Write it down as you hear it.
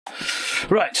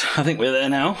Right, I think we're there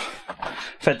now.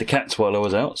 Fed the cats while I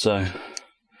was out, so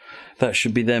that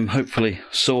should be them hopefully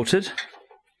sorted.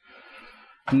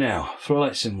 Now,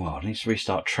 flight sim world. I need to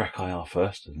restart track IR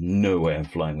first. There's no way I'm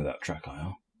flying without track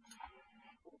IR.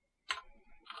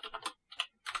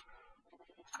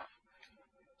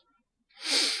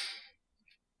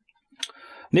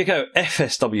 Nico,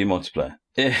 FSW multiplayer.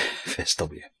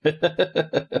 FSW.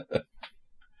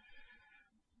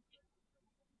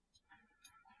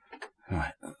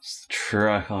 Right, that's the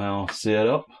track IR set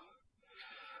up.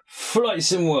 Flight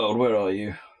sim world, where are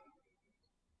you?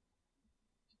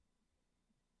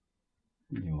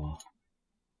 You are.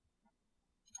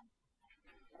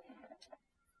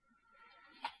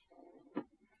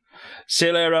 See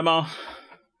you later, Emma.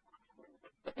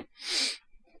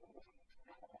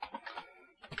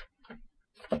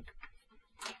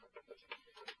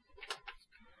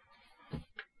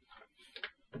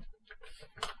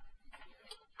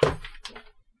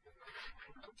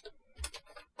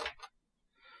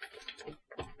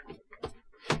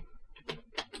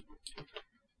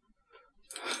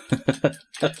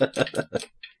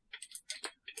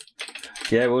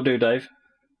 Yeah, we'll do, Dave.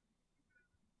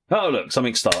 Oh, look,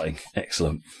 something's starting.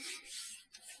 Excellent.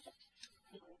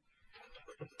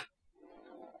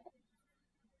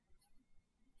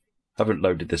 I haven't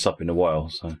loaded this up in a while,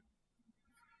 so.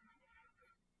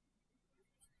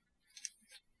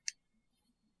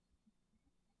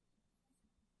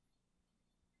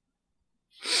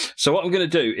 So what I'm going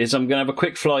to do is I'm going to have a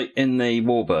quick flight in the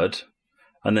Warbird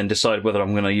and then decide whether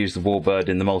I'm going to use the Warbird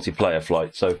in the multiplayer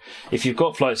flight. So if you've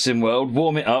got Flight Sim World,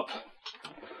 warm it up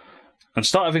and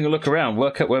start having a look around,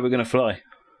 work out where we're going to fly.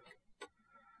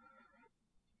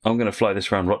 I'm going to fly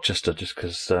this around Rochester just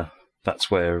because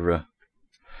that's where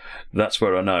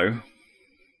I know.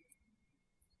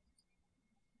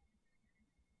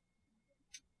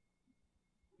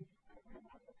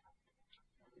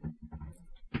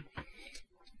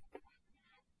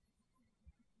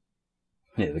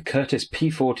 Yeah, the Curtiss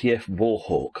P-40F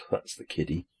Warhawk. That's the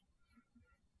kiddie.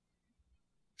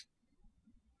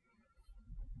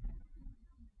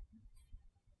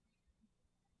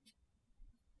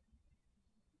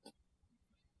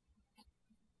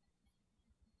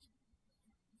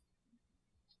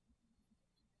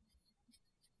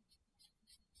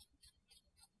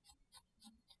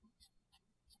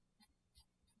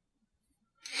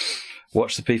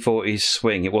 Watch the P-40s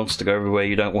swing. It wants to go everywhere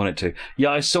you don't want it to. Yeah,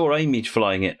 I saw Amy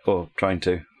flying it, or trying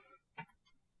to.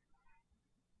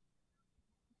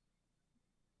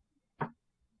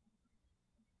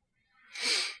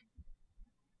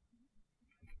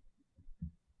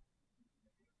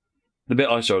 The bit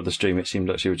I saw of the stream, it seemed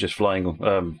like she was just flying,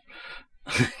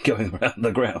 going around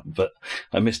the ground, but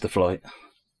I missed the flight.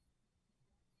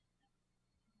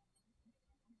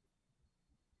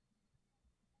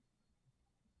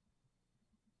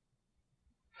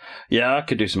 Yeah, I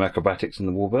could do some acrobatics in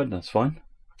the Warbird, that's fine.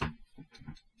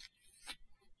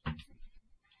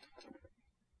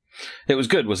 It was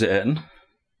good, was it, Ayrton?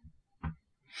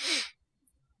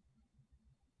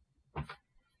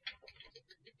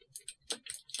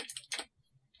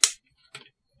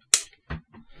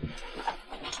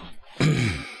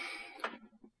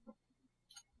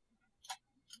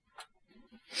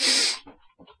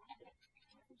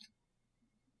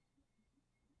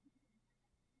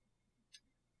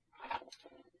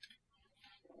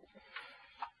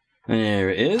 There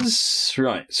it is.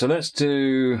 Right, so let's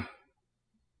do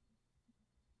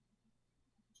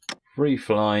free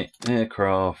flight,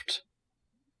 aircraft,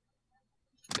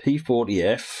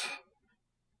 P-40F,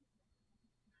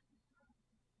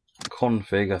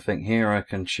 config. I think here I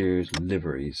can choose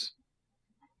liveries.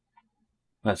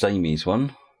 That's Amy's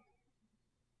one.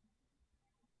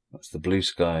 That's the blue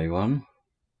sky one.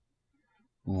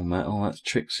 All metal, that's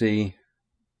Trixie.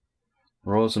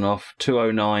 Rosanoff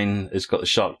 209 has got the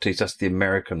shark teeth. That's the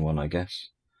American one, I guess.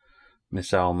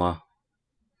 Miss Alma.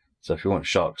 So if you want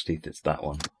shark's teeth, it's that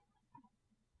one.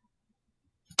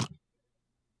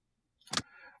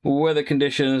 Weather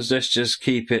conditions, let's just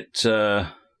keep it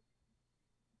fair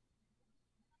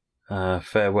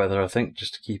weather, I think,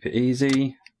 just to keep it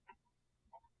easy.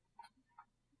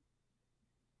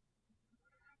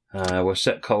 We'll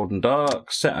set cold and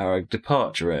dark, set our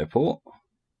departure airport.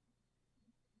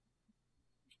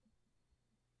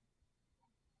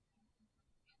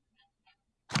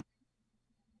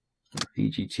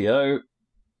 EGTO.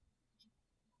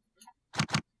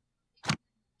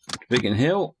 Biggin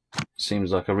Hill.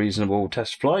 Seems like a reasonable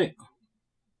test flight.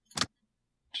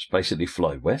 Just basically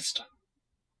fly west.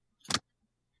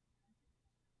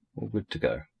 All good to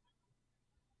go.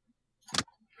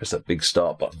 Press that big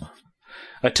start button.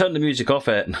 I turned the music off,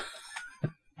 Ayrton.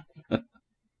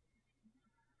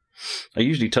 I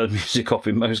usually turn music off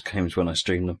in most games when I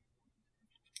stream them.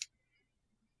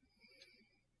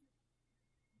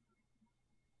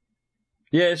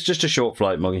 Yeah, it's just a short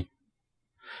flight, Moggy.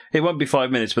 It won't be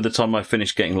 5 minutes by the time I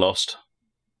finish getting lost.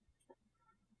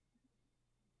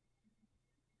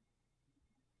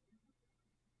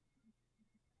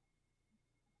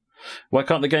 Why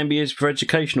can't the game be used for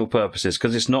educational purposes?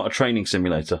 Because it's not a training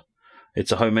simulator.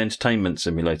 It's a home entertainment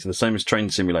simulator. The same as Train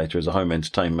Simulator is a home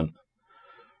entertainment.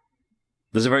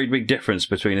 There's a very big difference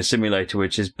between a simulator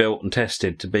which is built and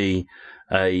tested to be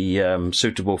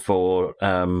suitable for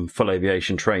full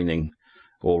aviation training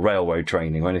or railway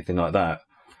training or anything like that.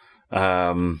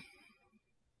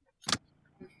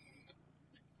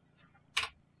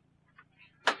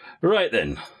 Right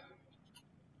then.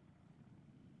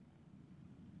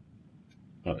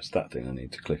 Oh, it's that thing I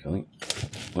need to click, I think.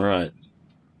 Right.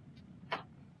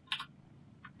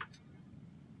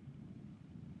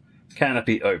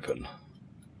 Canopy open.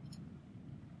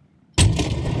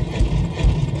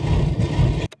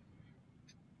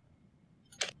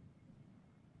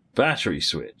 Battery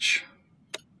switch.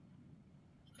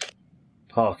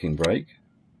 Parking brake.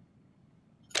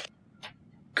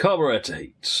 Carburetor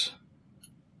heat.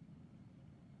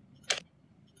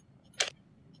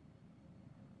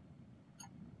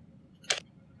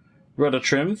 Rudder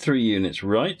trim, 3 units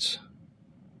right.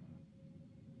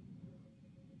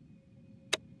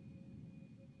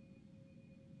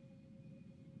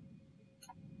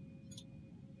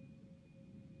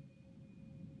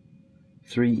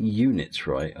 Three units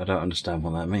right? I don't understand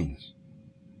what that means.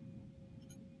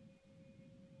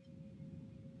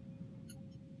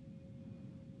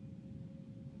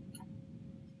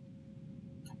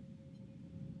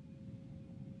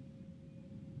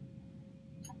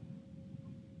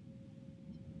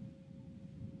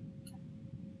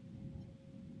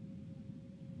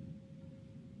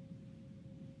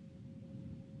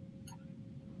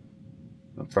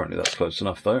 Apparently that's close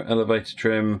enough though. Elevator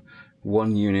trim,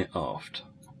 1 unit aft.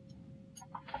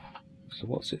 So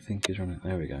what's it think is running?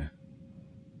 There we go.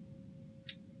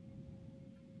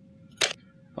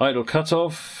 Idle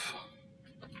cutoff.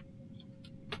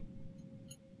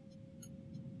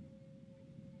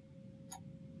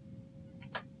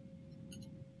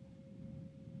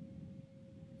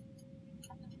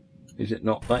 Is it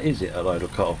not? That is it, an idle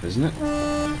cutoff, isn't it?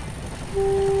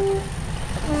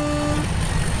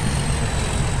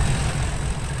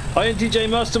 Hi, NTJ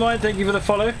Mastermind, thank you for the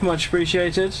follow, much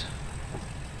appreciated.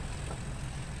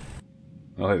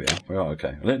 Oh, here we are. We are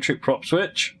okay. Electric prop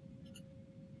switch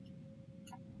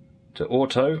to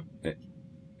auto. It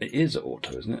is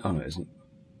auto, isn't it? Oh no, it isn't.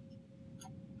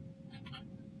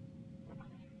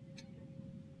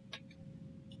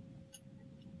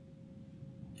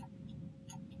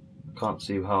 I can't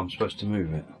see how I'm supposed to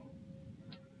move it.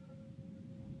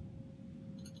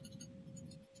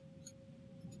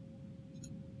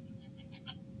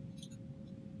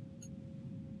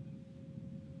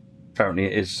 Apparently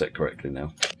it is set correctly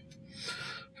now.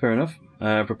 Fair enough.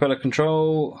 Propeller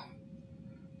control,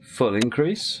 full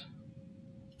increase.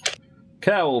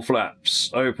 Cowl flaps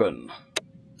open.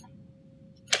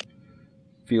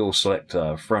 Fuel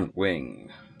selector, front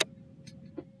wing.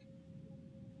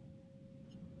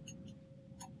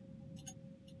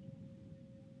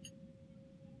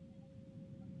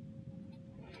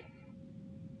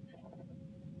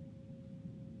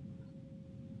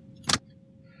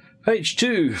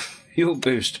 H2, fuel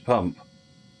boost pump.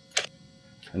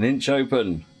 1 inch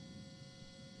open.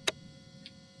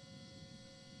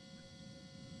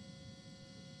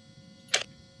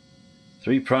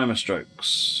 Three primer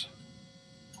strokes.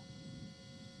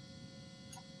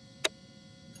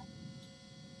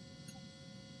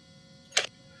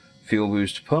 Fuel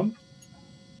boost pump.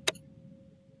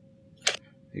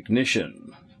 Ignition.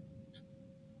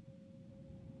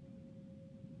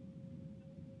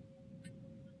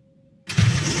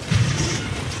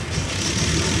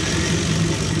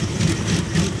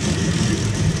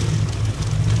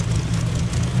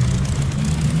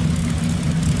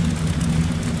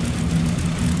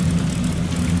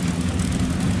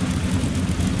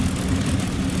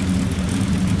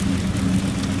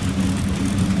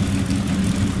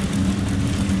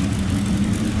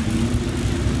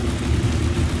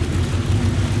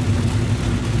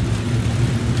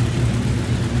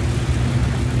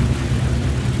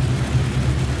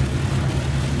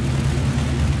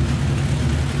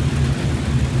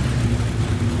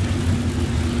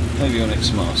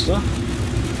 Avionics Master.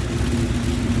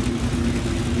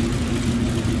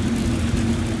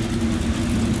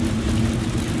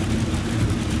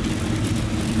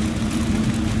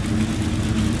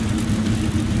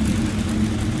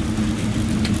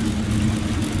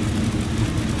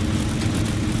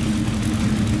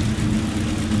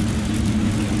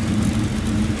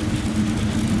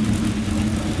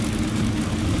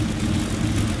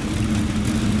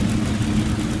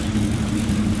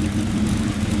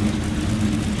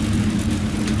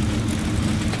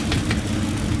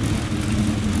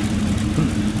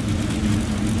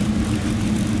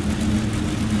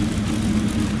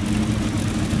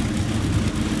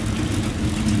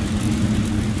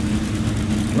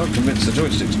 Not convinced the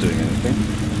joystick's doing anything.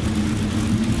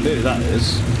 Clearly that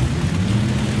is.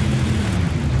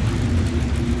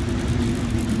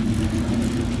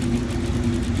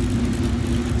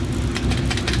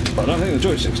 But I don't think the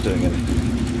joystick's doing anything.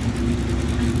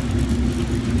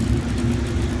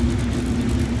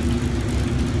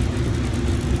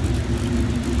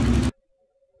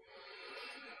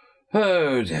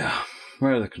 Oh dear.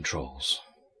 Where are the controls?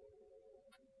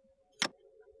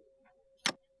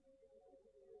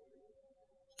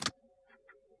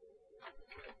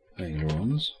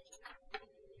 Ailerons.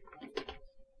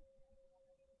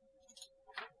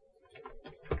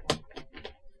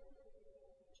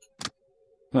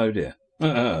 Oh dear.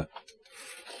 Why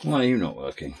are you not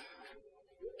working?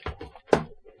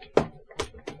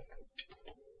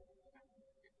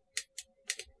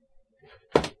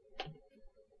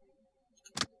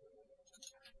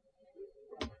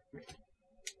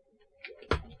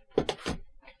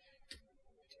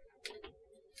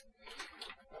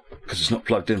 Because it's not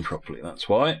plugged in properly, that's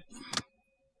why.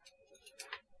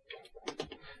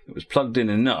 It was plugged in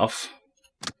enough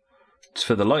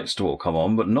for the lights to all come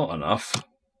on, but not enough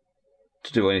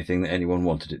to do anything that anyone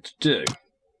wanted it to do.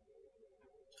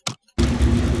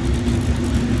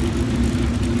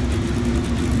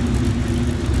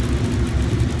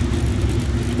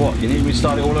 What, you need me to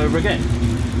start it all over again?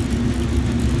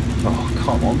 Oh,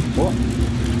 come on, what?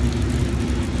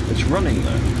 It's running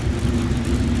though.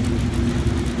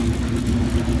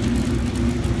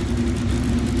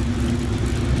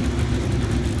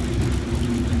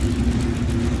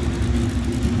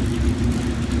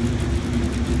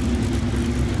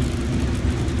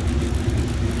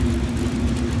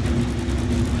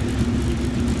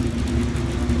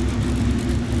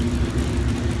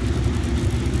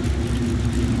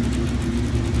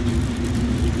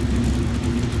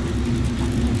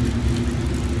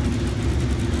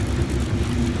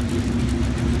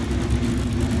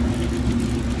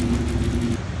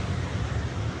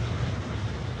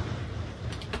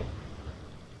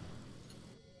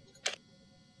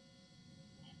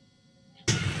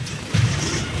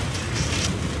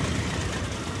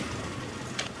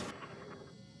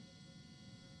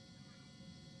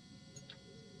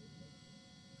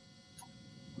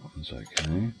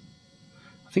 Okay.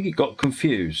 I think it got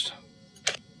confused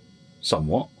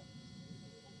somewhat.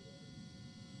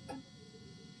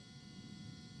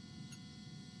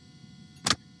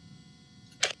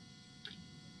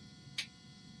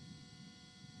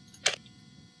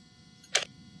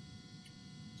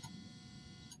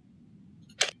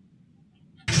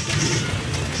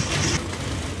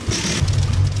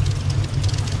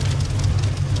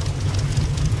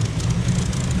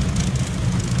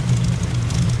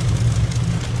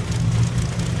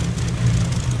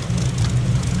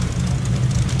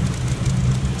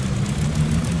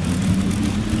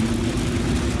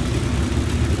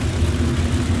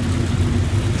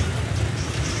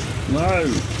 No!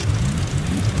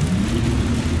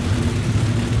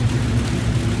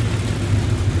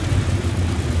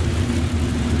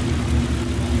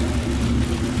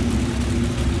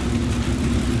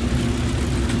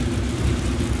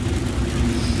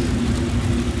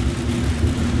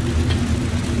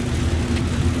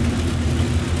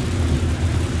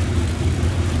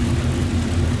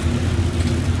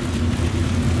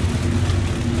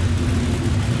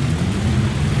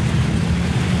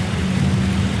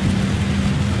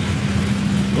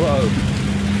 Whoa!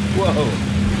 Whoa!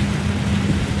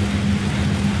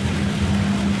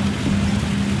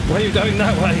 Why are you going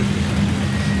that way?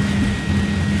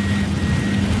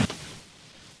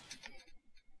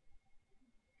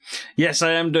 Yes,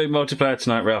 I am doing multiplayer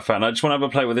tonight, Ralph fan. I just want to have a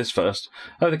play with this first.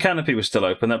 Oh, the canopy was still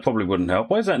open. That probably wouldn't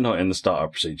help. Why is that not in the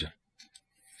startup procedure?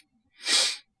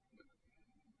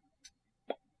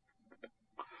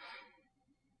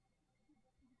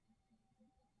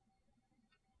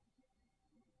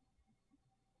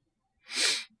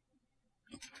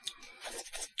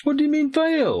 What do you mean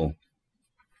fail?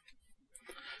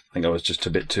 I think I was just a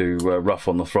bit too rough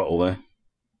on the throttle there.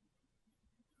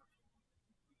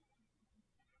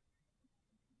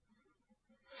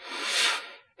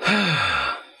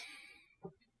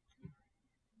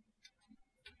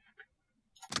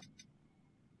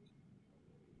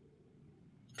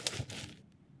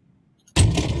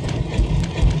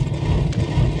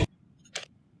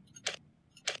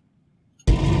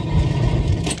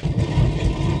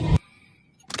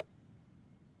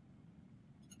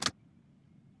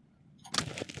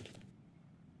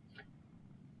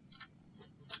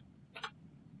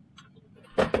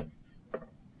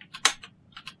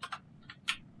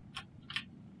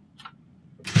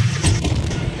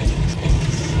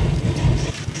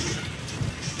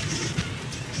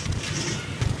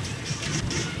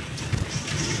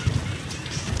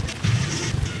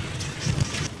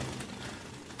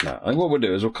 think what we'll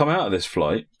do is we'll come out of this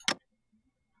flight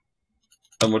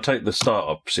and we'll take the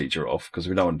startup procedure off because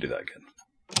we don't want to do that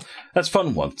again. That's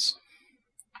fun once.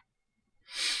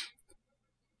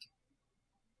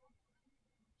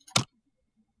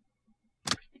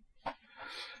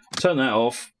 Turn that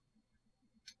off.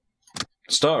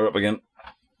 Start her up again.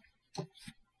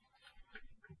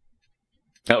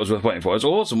 That was worth waiting for. It was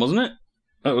awesome, wasn't it?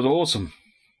 That was awesome.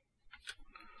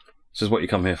 This is what you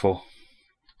come here for.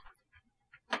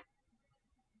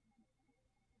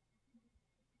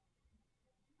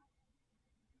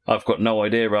 I've got no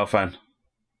idea, Ralphan.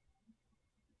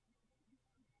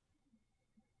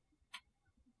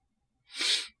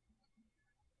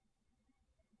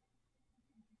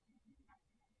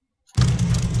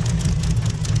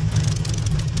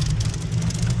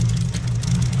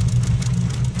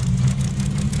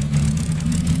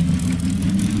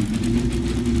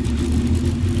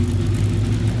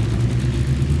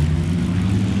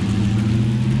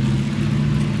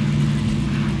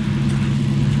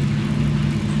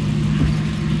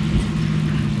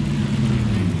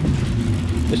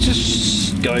 It's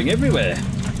just going everywhere.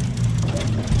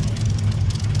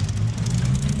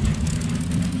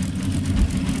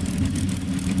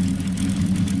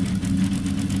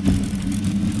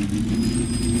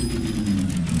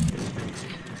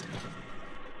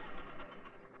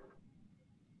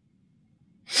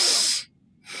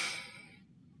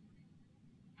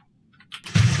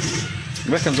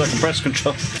 Reckons I can press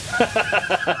control.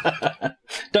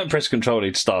 Don't press control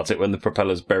to start it when the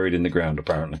propeller's buried in the ground,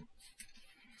 apparently.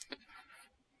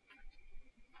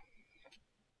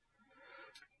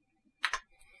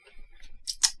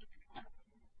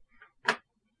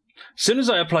 As soon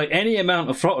as I apply any amount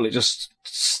of throttle, it just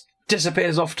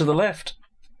disappears off to the left.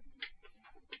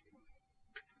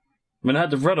 I mean, I had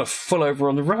the rudder full over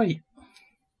on the right.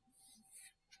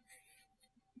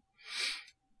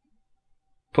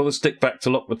 Pull the stick back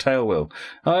to lock the tail wheel.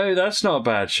 Oh, that's not a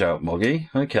bad shout, Moggy.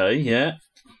 Okay, yeah.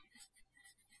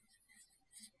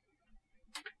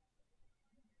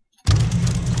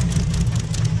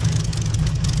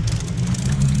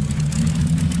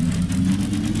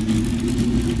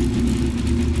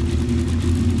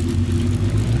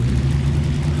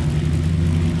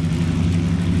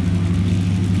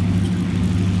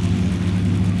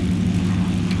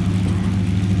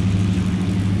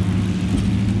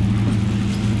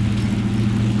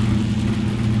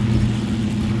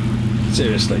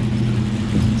 Seriously,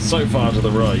 so far to the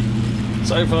right,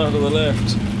 so far to the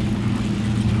left.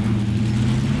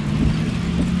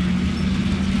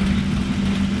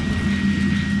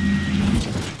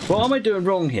 What am I doing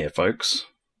wrong here, folks?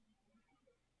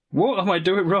 What am I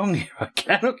doing wrong here? I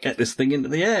cannot get this thing into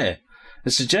the air.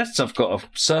 It suggests I've got a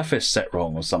surface set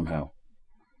wrong or somehow.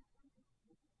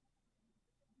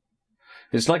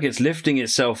 It's like it's lifting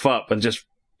itself up and just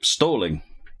stalling.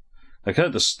 I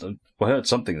heard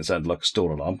something that sounded like a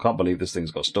stall alarm. Can't believe this thing's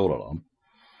got a stall alarm.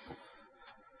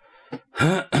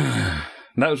 That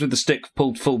was with the stick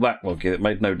pulled full back, Moggy. It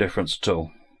made no difference at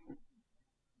all.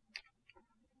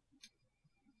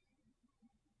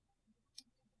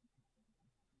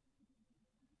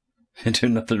 You're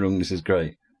doing nothing wrong. This is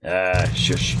great. Ah,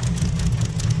 shush.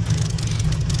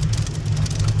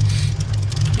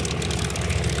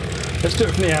 Let's do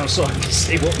it from the outside and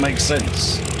see what makes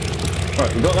sense.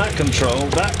 Right, we've got that control,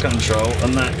 and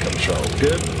that control.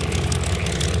 Good.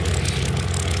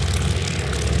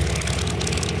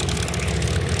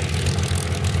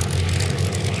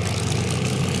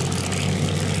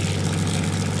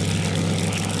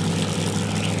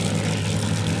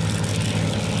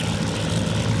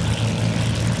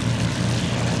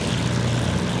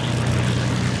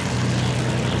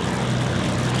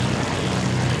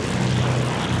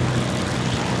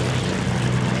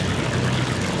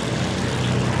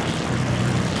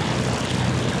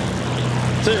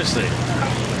 Seriously.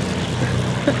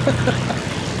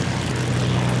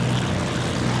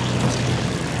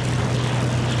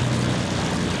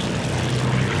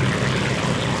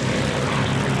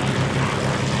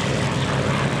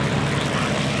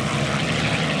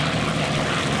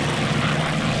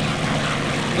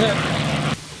 Yeah.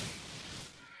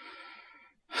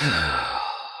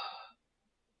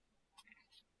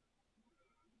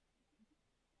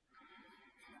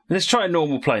 Let's try a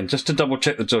normal plane, just to double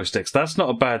check the joysticks. That's not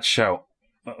a bad shout.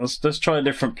 Let's try a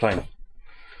different plane.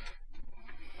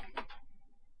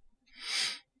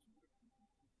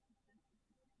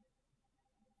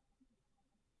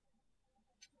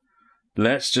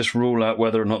 Let's just rule out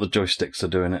whether or not the joysticks are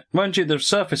doing it. Mind you, the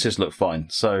surfaces look fine,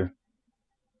 so...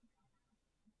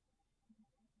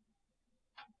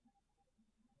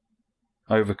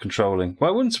 Over-controlling.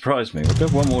 Well, it wouldn't surprise me. We'll go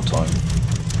one more time.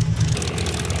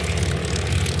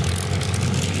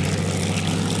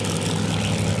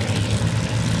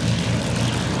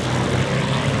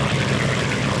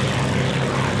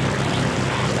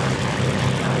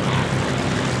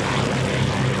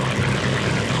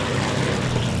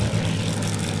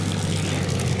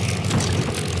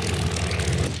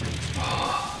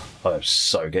 I'm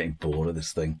so getting bored of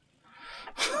this thing.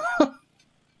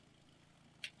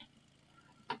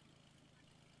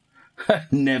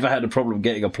 I've never had a problem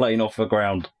getting a plane off the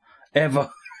ground. Ever.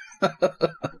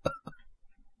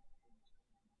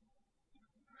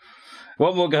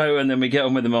 One more go and then we get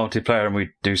on with the multiplayer and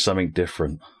we do something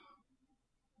different.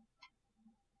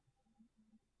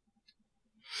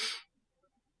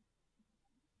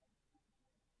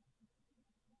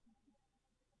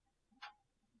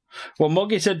 Well,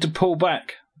 Moggy said to pull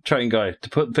back, train guy,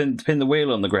 to pin the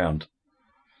wheel on the ground.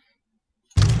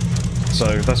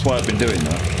 So that's why I've been doing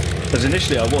that. Because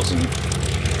initially I wasn't.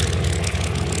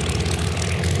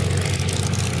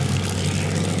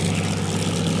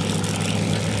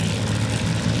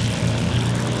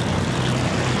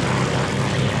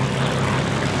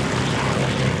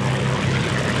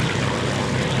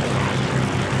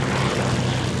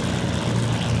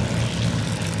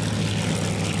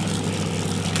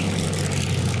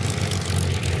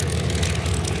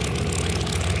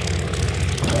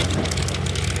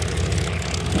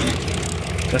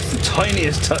 That's the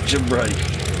tiniest touch of brake.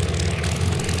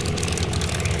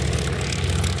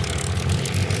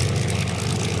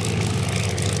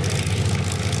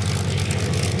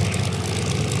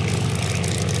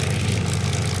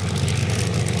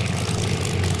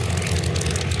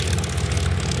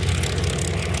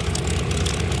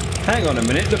 Hang on a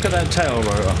minute, look at that tail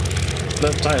rotor.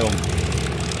 That tail.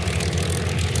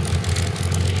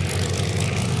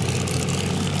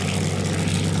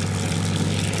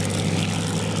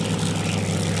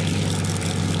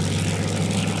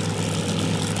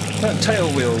 That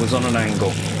tail wheel was on an angle.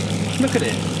 Look at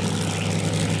it.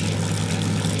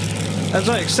 As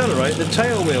I accelerate, the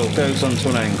tail wheel goes onto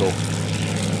an angle.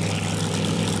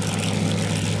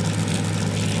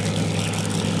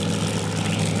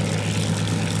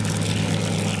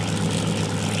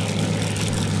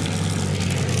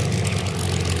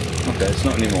 Okay, it's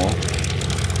not anymore.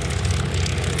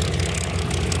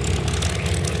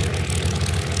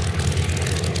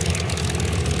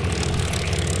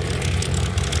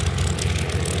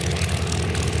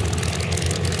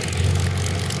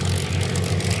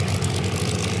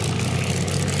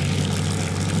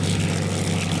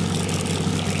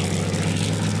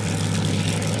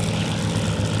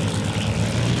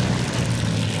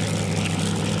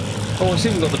 Oh, it's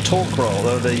even got the torque roll,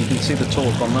 though. There you can see the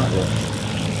torque on that one.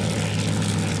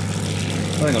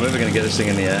 I think I'm ever going to get this thing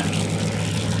in the air.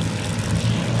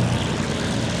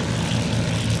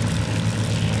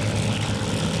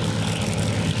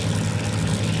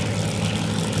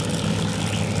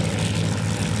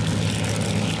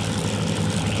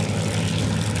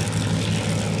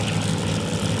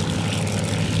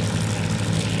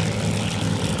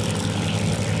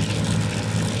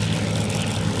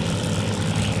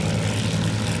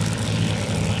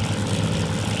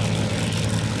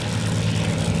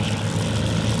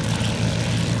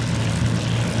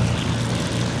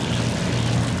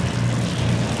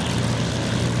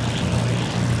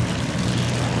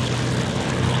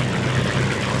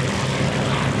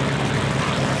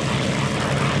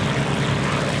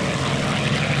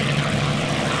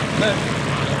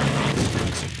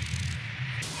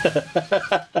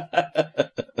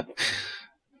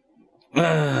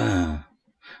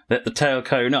 Let the tail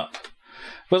cone up.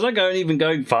 Was I even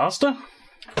going faster?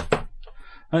 I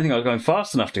don't think I was going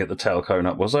fast enough to get the tail cone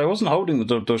up, was I? I wasn't holding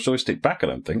the joystick back, I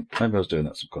don't think. Maybe I was doing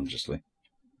that subconsciously.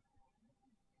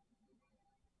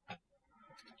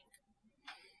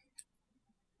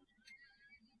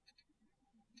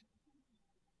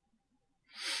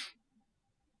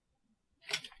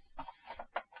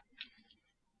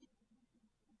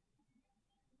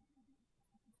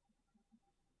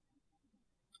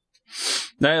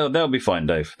 They'll be fine,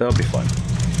 Dave. They'll be fine.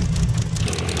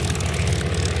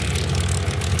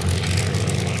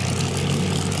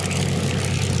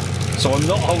 So I'm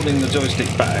not holding the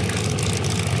joystick back.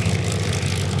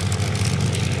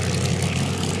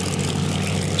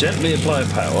 Gently apply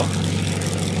power.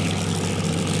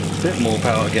 A bit more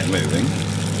power to get moving.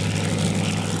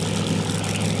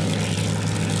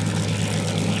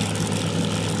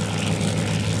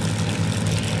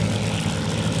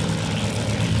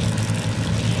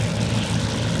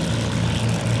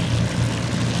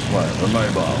 Right, the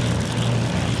mobile.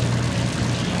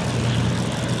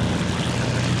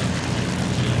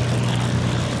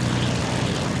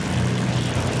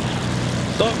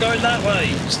 Stop going that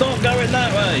way! Stop going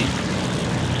that way!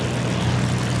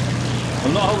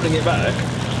 I'm not holding it back.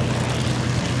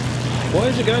 Why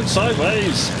is it going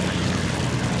sideways?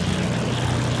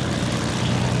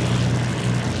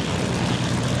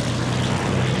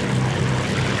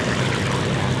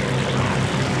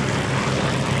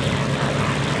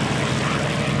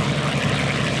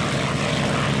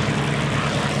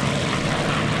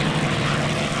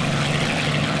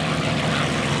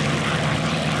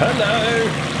 Hello!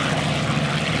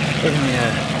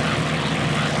 Yeah.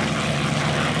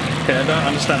 Okay, I don't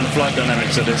understand the flight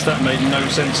dynamics of this. That made no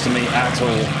sense to me at all.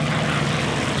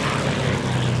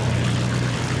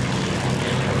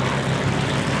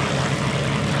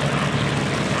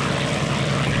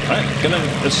 I'm going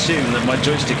to assume that my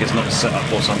joystick is not set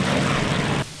up or something.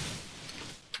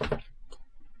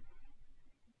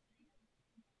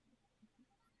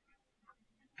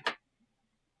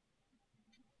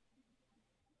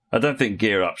 I don't think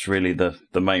gear up's really the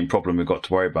main problem we've got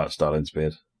to worry about, Starling's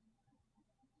Beard.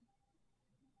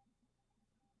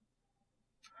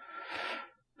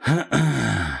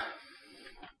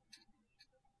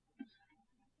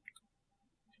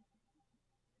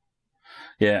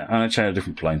 Yeah, I'm going to change a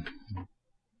different plane. I'm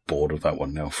bored of that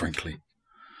one now, frankly.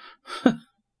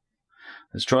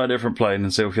 Let's try a different plane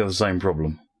and see if we have the same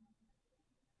problem.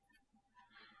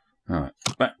 Alright,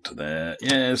 back to there.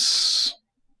 Yes.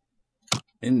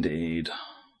 Indeed.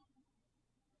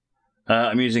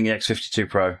 I'm using the X52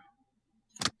 Pro.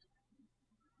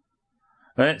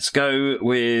 Let's go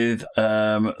with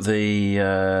the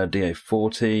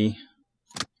DA40.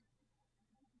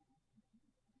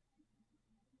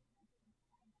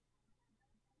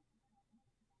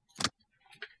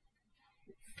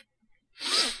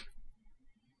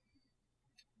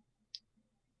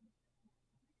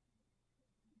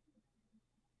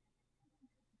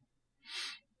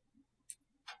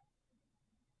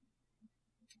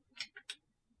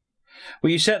 Well,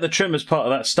 you set the trim as part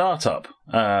of that startup,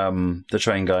 the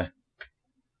train guy.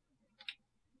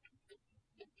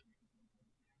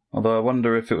 Although I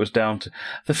wonder if it was down to...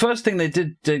 The first thing they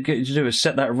did get you to do is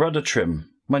set that rudder trim.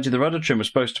 Mind you, the rudder trim was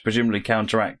supposed to presumably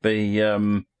counteract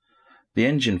the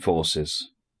engine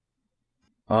forces.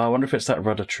 Oh, I wonder if it's that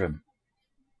rudder trim.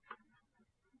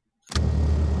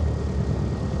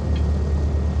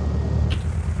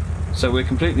 So we're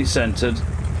completely centered.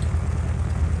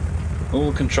 All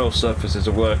the control surfaces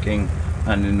are working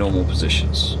and in normal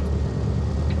positions.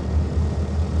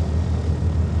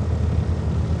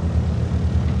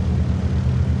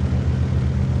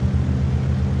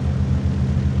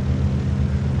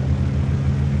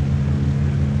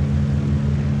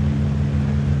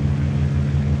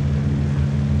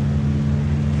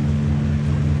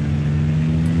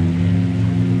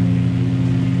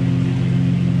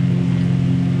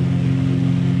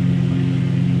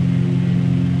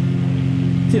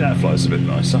 See, that flies a bit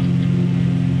nicer.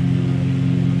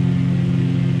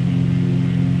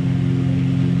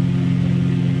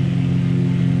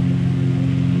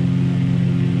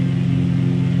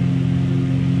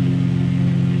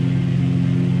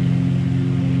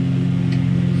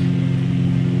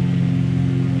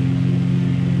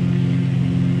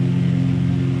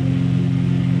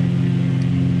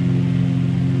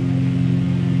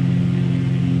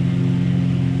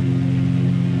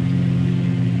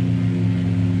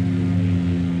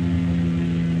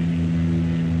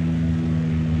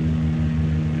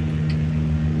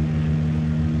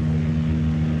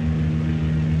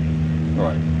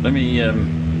 Let me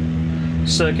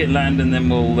circuit land and then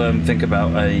we'll think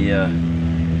about a...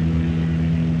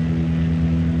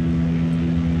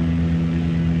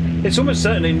 It's almost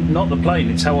certainly not the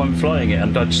plane, it's how I'm flying it,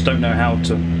 and I just don't know how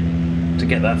to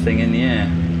get that thing in the air.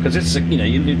 Because it's, you know,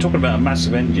 you're talking about a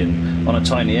massive engine on a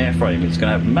tiny airframe. It's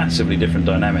going to have massively different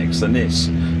dynamics than this,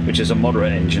 which is a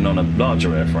moderate engine on a larger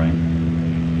airframe.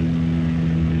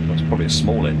 Well, it's probably a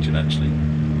small engine, actually,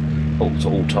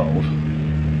 all told.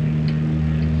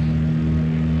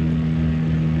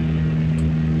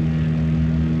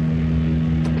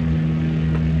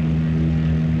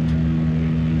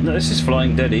 No, this is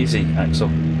flying dead easy, Axel.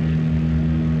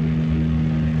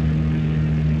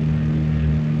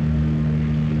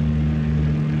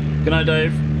 Good night,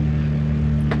 Dave.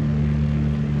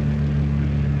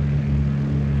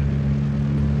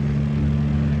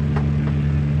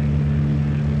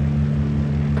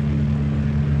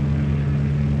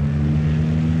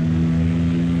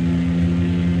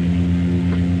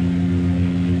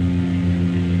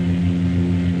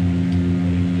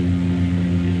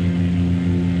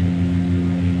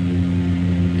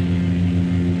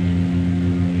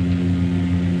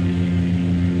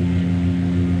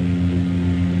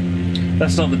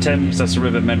 That's not the Thames, that's the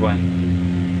River Medway.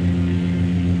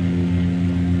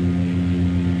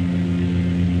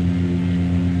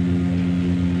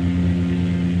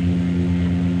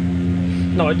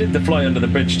 No, I did the fly under the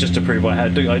bridge just to prove I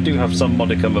do have some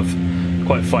modicum of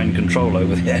quite fine control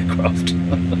over the aircraft.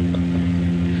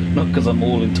 Not because I'm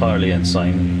all entirely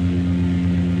insane.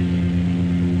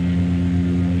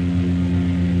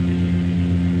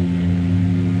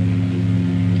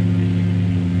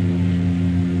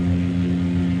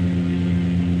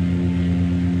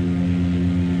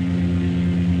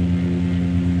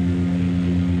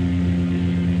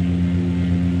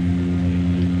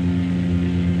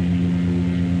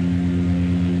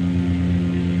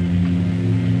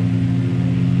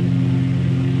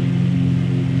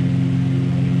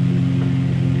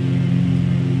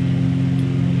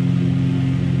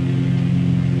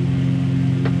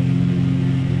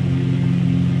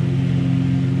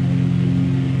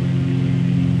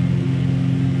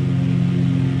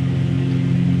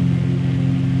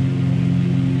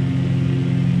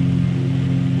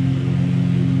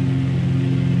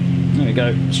 we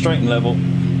go, straight and level.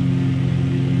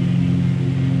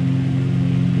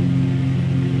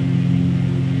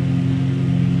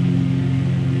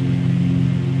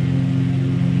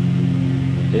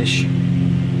 Ish.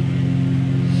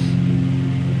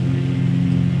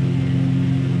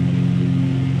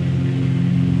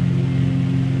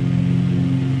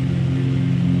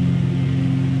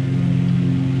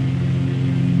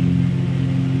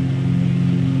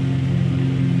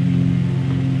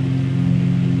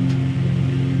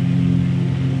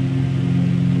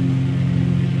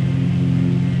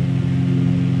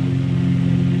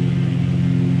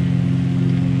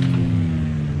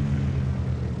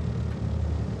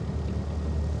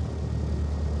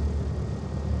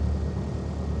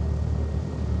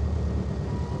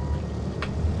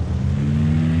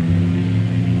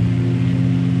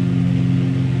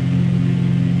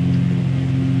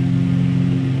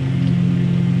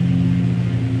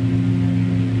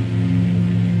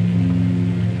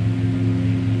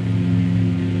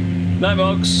 No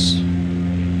mugs.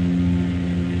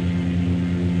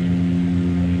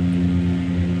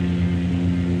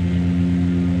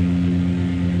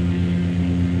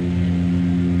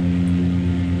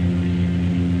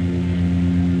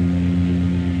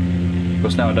 Of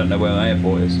course, now I don't know where the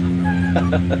airport is.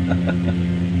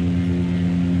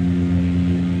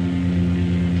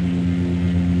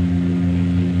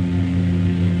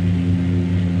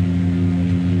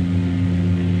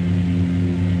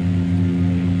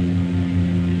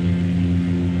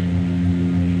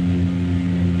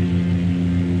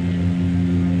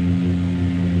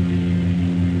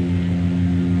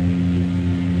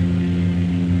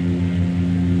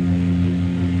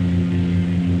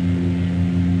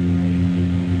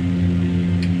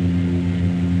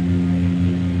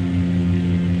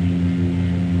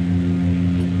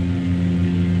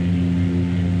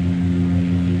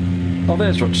 Oh,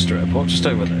 there's Rochester Airport, just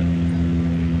over there.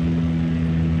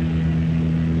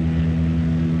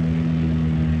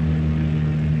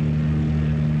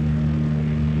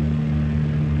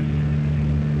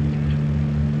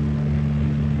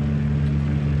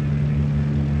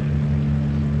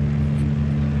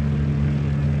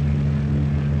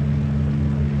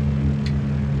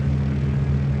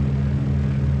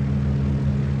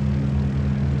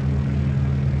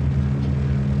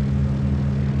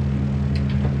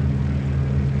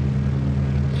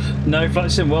 No,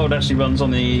 Flight Sim World actually runs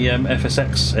on the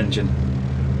FSX engine.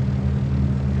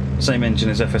 Same engine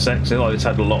as FSX. It's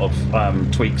had a lot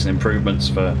of tweaks and improvements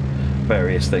for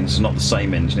various things. It's not the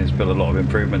same engine, it's built a lot of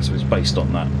improvements, so it's based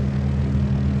on that.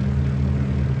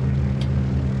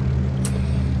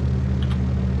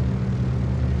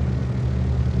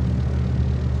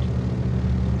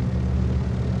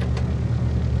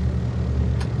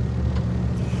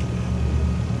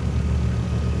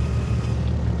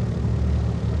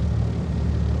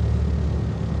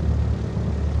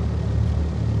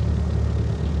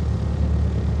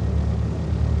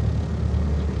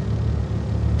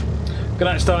 Good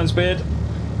night, Stein's Beard.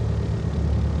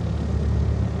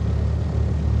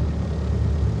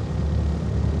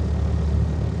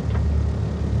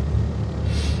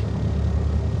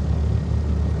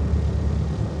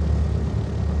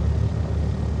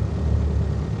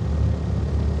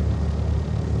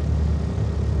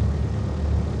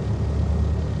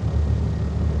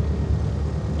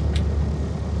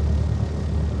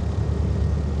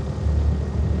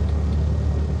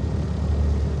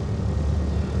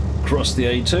 Across the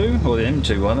A2, or the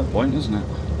M2 by that point, isn't it?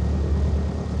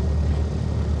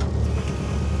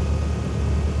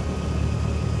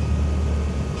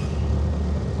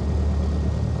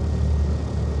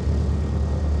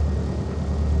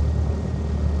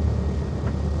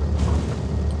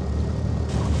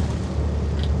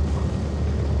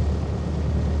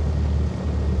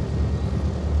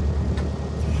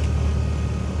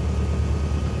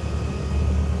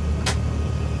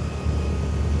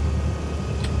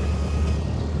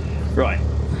 Right,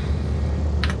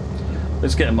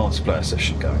 let's get a multiplayer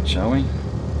session going, shall we?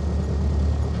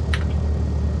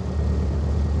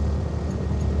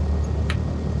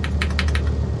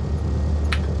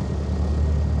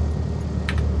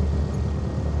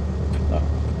 Oh.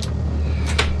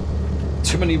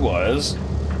 Too many wires,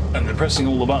 and they're pressing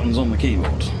all the buttons on the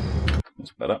keyboard.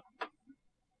 That's better.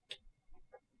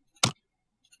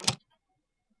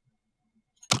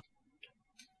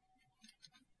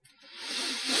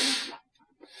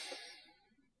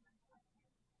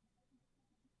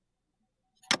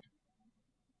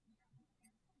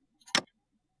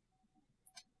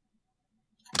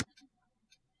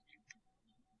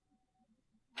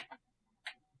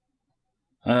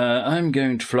 I'm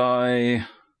going to fly.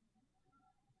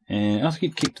 I think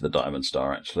he'd keep to the Diamond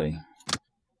Star, actually.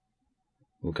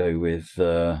 We'll go with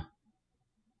fair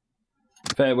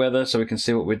weather so we can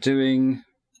see what we're doing.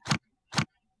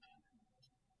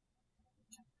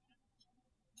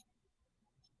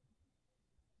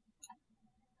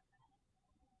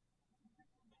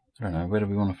 I don't know, where do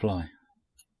we want to fly?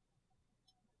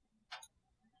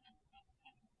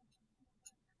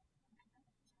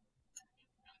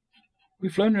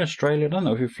 We've flown in Australia? I don't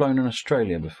know if we've flown in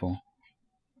Australia before.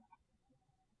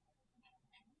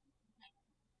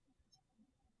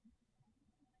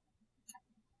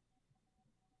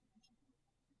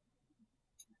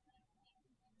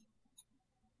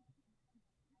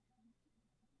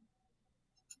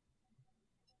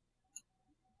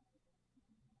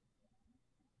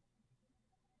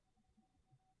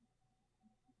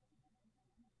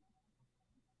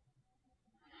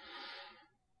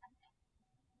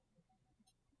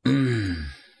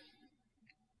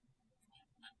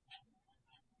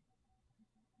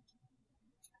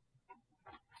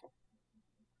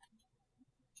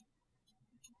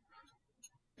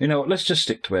 You know what, let's just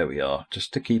stick to where we are,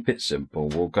 just to keep it simple.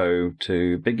 We'll go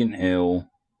to Biggin Hill,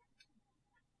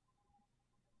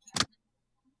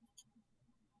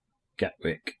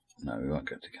 Gatwick. No, we won't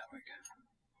go to Gatwick.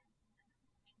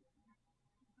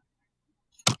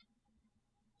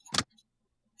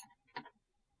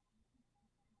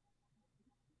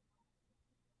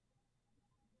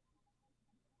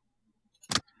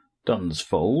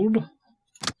 Dunsfold,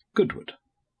 Goodwood.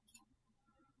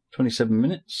 27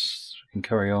 minutes. We can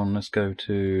carry on. Let's go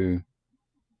to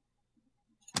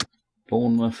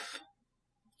Bournemouth.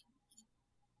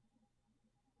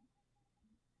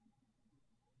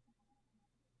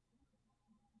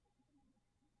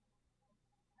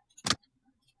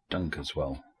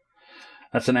 Dunkerswell.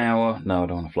 That's an hour. No, I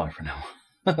don't want to fly for an hour.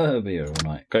 I'll be here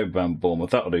all night. Go down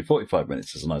Bournemouth. That'll do. 45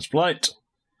 minutes is a nice flight.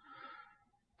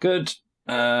 Good.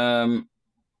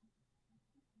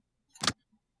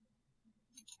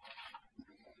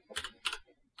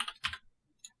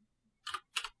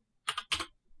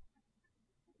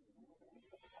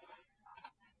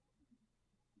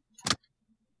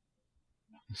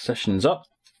 Session's up,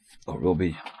 or it will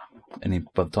be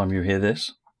by the time you hear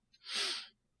this.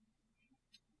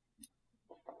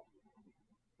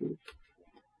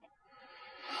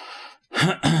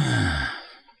 I'll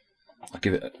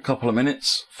give it a couple of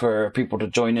minutes for people to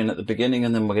join in at the beginning,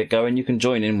 and then we'll get going. You can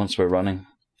join in once we're running.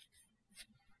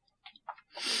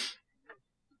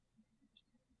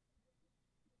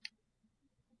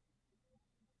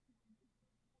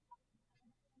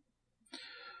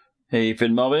 Hey,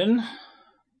 Finn Marvin.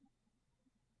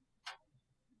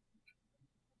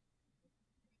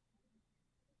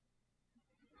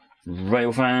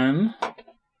 Railfan.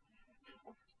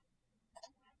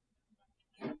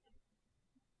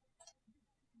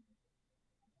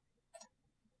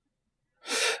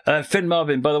 Finn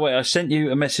Marvin, by the way, I sent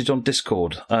you a message on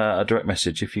Discord, a direct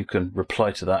message. If you can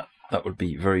reply to that, that would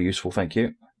be very useful. Thank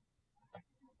you.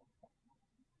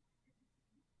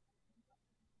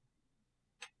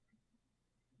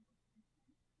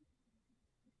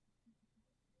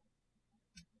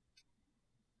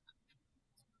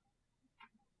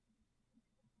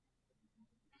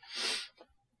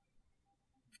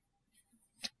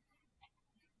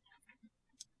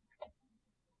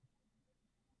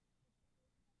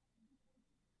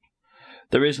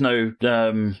 There is no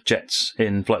jets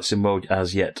in Flight Sim World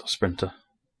as yet, Sprinter.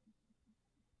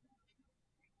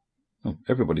 Oh,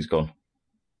 everybody's gone.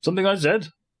 Something I said?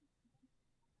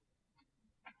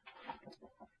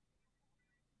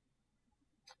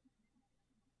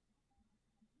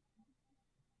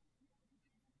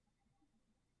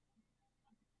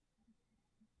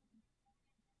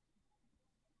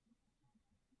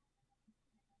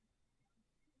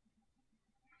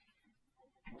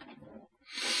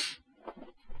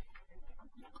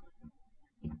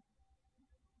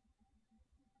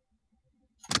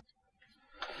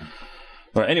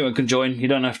 Right, anyone can join. You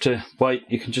don't have to wait.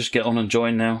 You can just get on and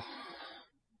join now.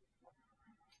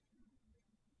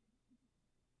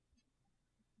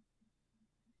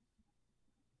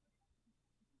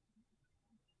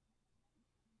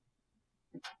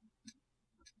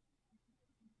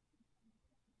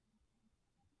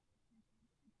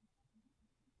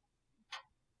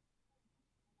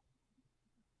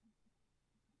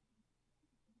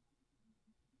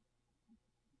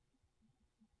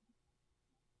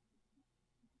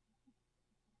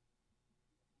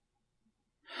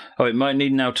 Oh, it might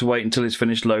need now to wait until it's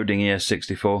finished loading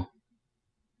ES64.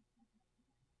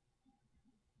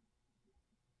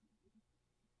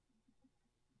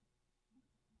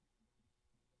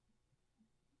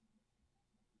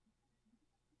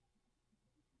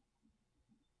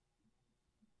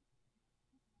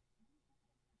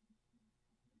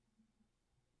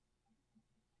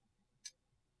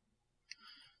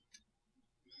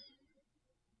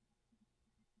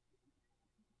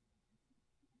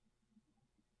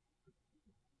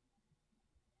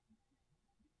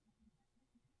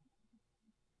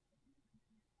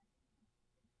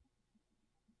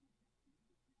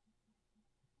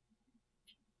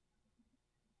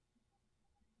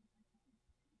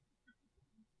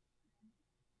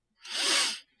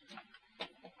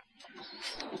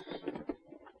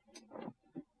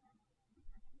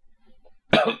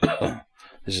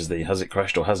 This is the has it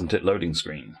crashed or hasn't it loading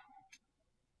screen.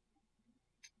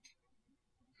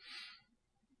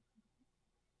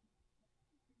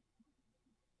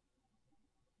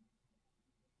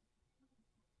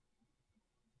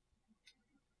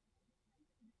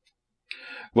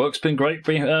 Work's been great,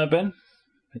 Ben.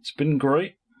 It's been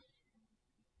great.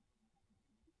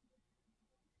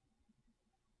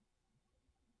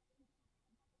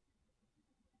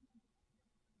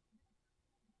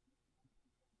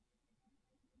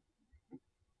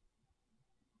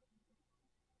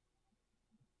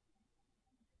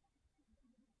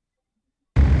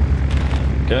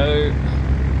 Go.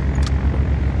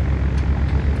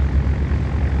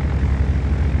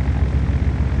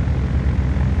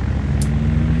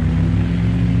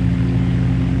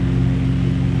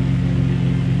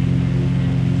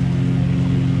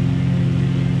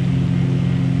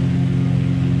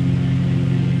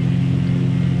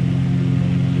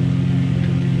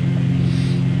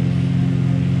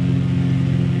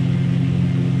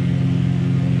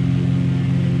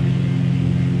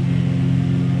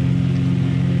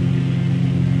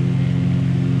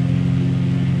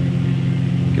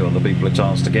 Give other people a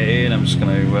chance to get in. I'm just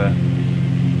going to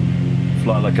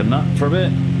fly like a nut for a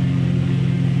bit.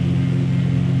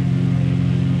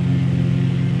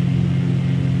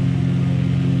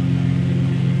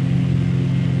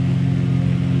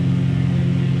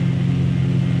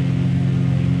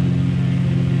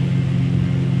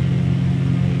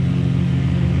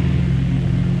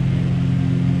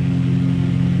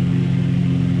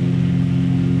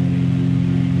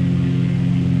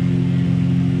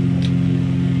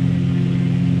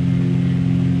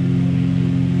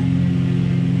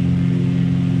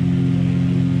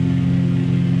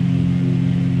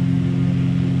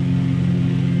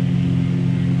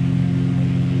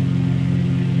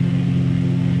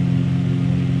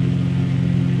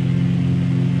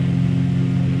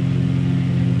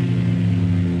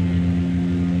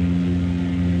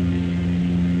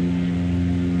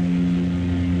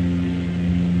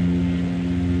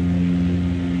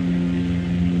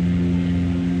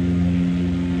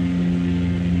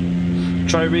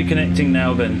 Try reconnecting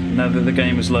now then, now that the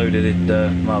game is loaded,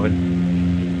 Marvin.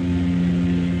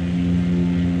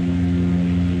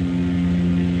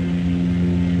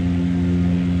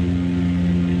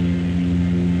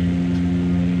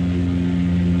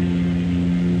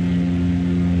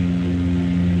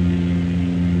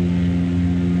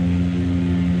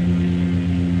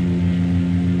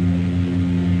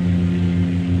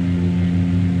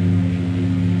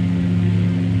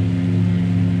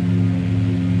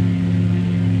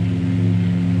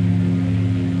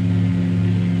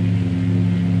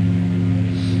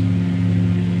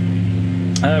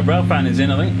 Ralph is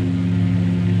in, I think.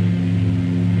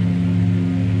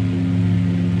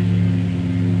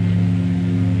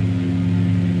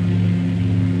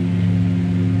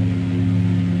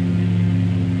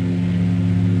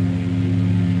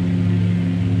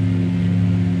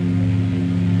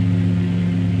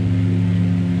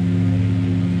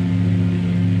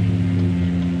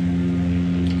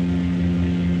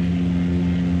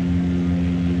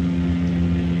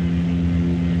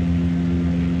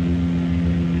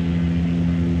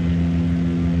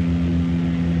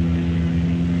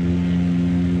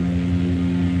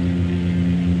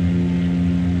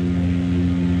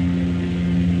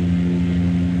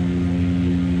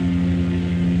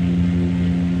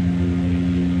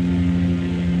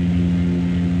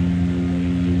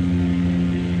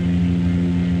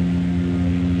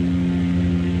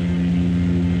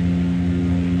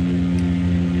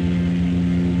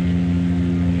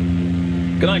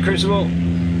 Good night, Crucible.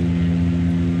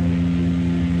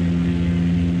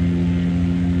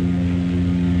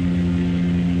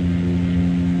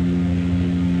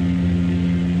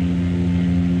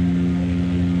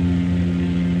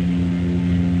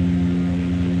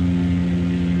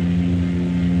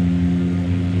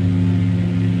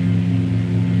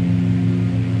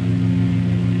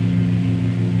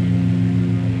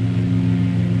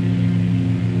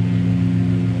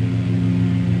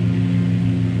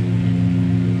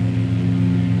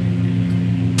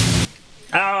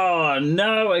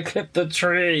 No, I clipped the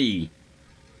tree.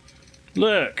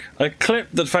 Look, I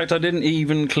clipped the fact I didn't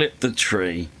even clip the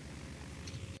tree.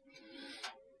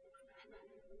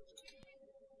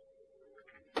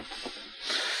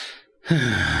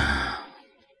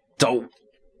 Don't.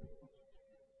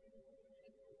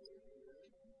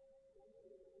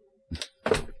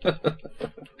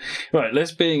 Right,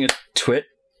 let's being a twit.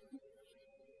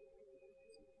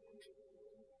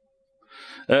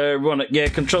 Ron, yeah,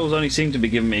 controls only seem to be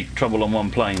giving me trouble on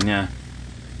one plane, yeah.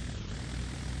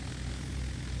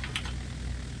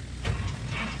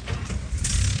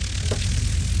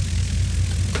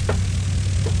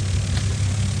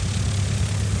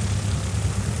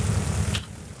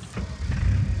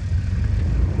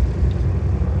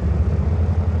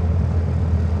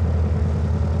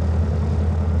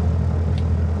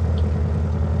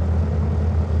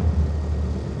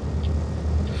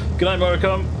 Good night,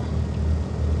 Moricom.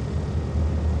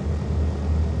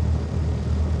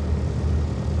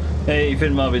 Hey,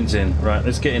 Finn Marvin's in. Right,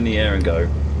 let's get in the air and go.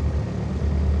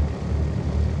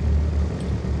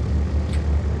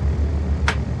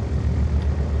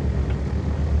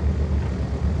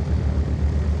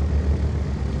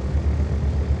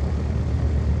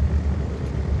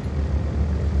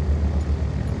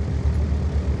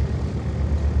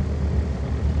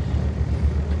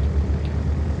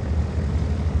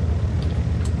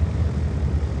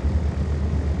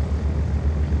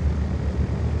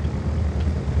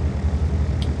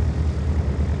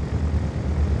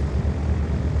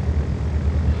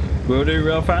 Will do,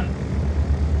 real fan.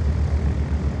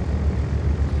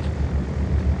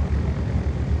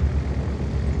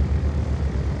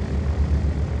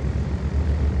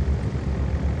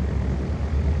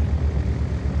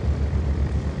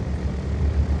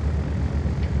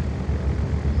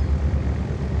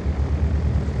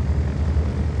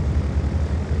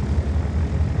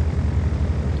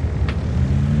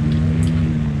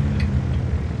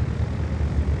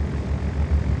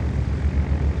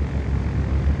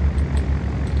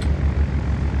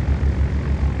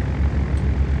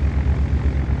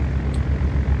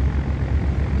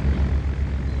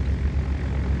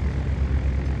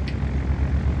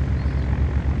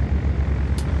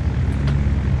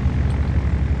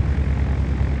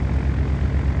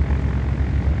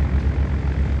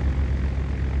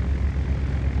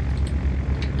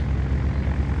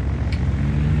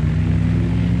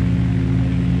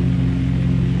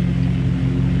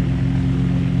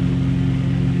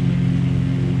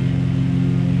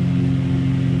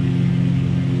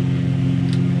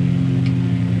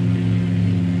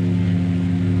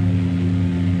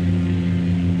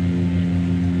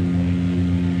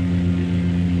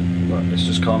 Let's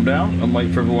just calm down and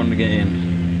wait for everyone to get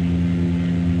in.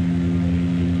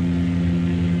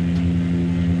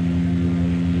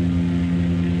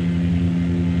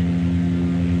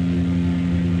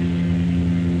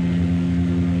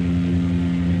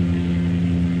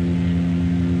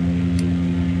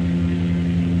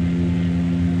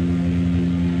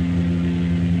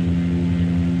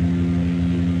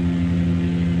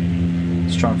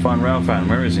 Let's try and find Ralphan.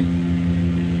 Where is he?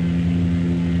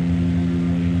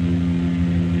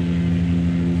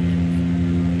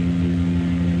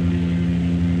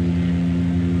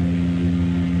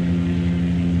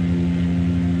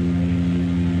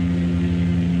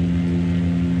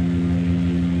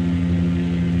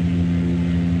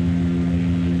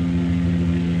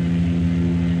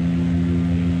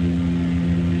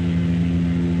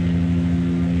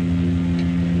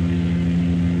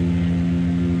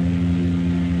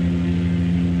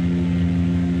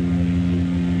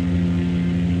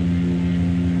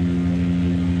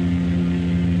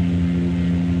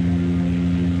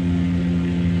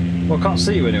 Well, I can't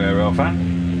see you anywhere, Ralphan.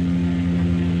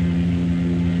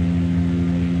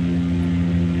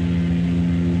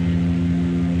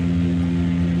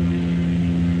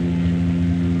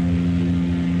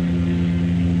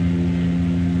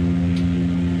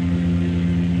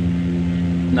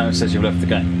 No, it says you've left the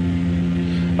game.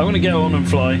 I'm going to get on and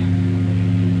fly.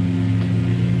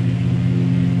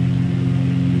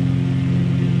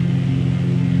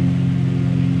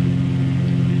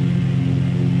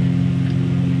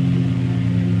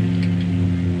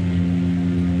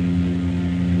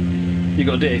 You've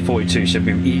got a DA-42, should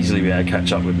be easily be able to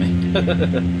catch up with me.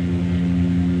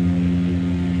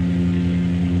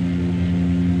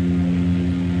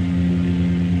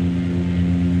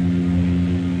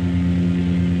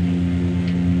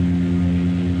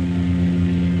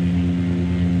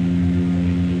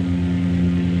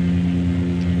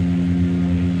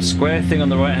 Square thing on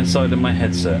the right hand side of my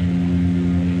headset.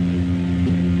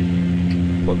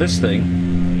 What, this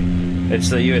thing?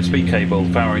 It's the USB cable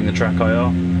powering the track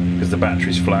IR. Because the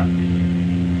battery's flat.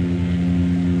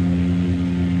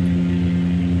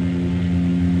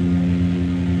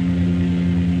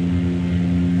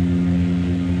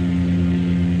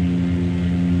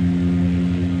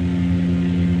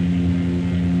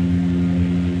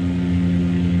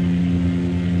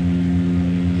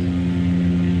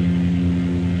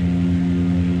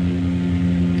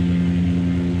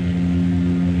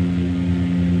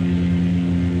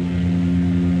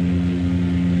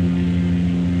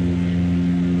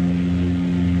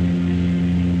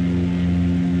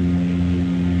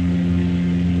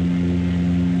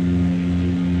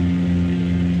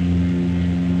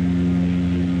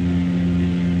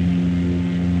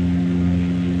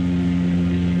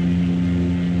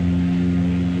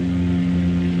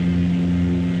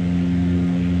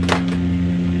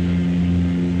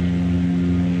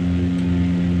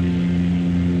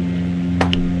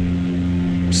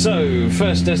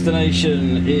 first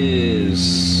destination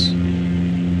is...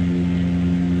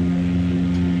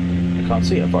 I can't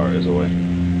see how far it is away.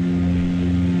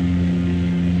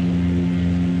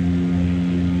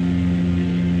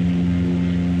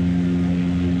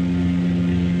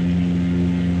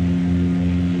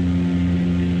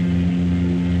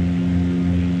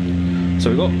 So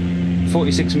we've got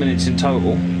 46 minutes in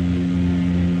total.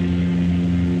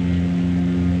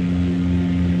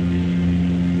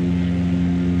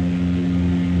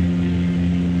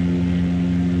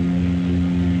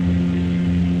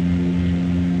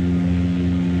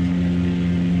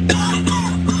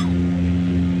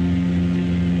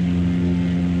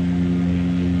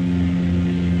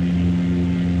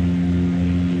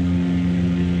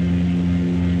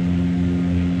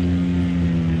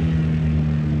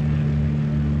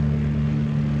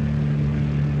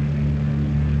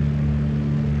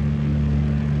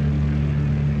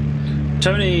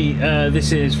 Tony,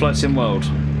 this is Flight Sim World.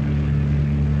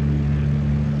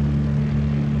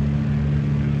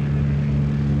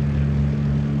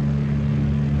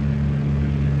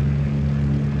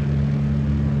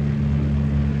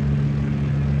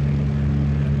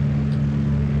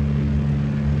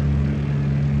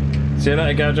 See you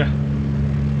later, Gouger.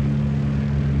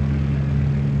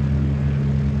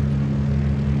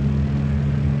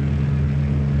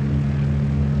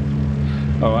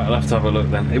 Alright, I'll have to have a look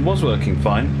then. It was working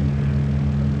fine.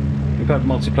 We've had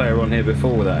multiplayer on here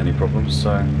before without any problems,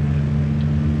 so...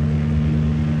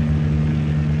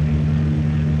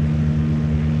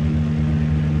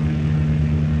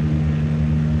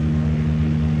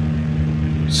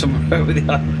 Somewhere over the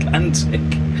Atlantic.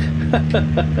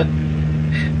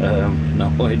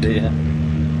 No idea.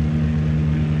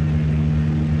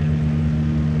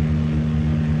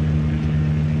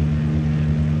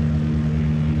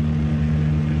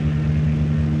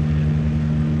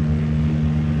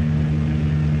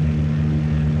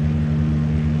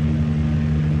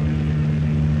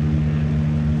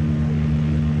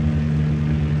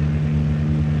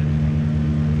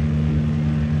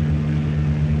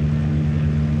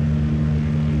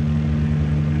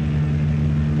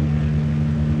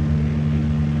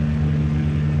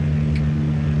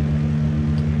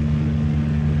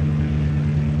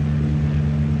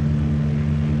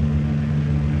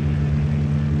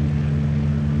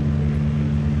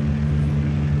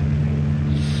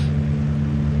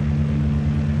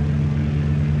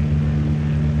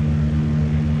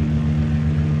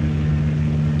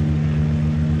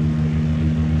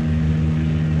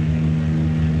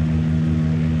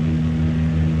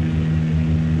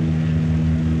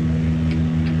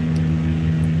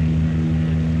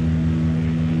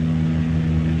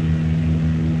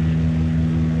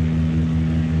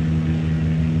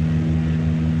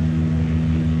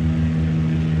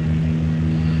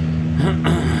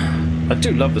 I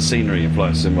do love the scenery in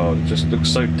Flight Sim World. It just looks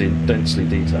so densely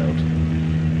detailed.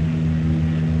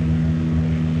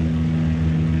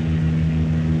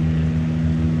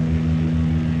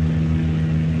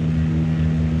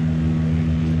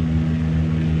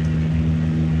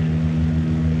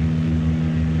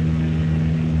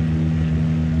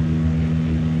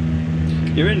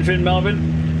 You're in, Finn Melvin.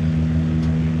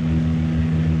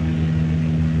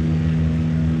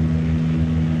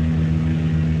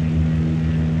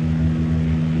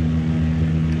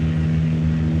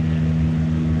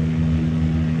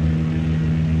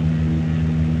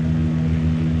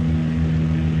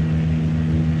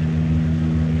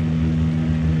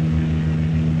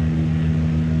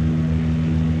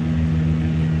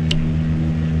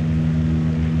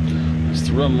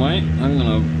 Runway. I'm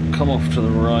going to come off to the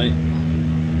right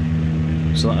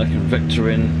so that I can vector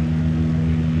in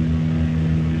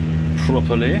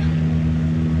properly.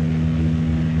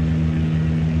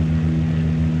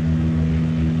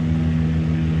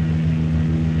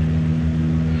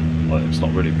 Well, it's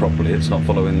not really properly. It's not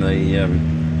following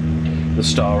the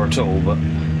star at all, but.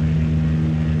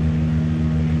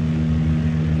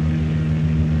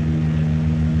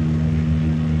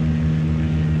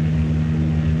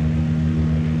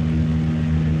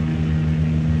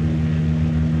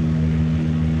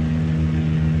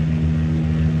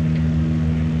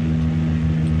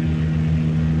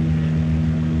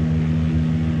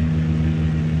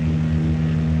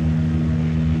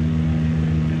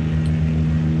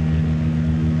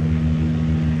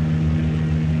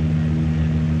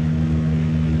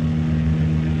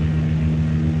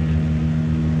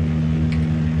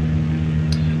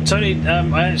 Tony,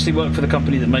 I actually work for the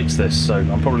company that makes this, so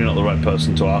I'm probably not the right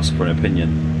person to ask for an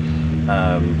opinion.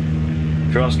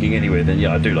 If you're asking anyway, then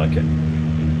yeah, I do like it.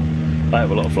 I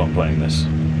have a lot of fun playing this.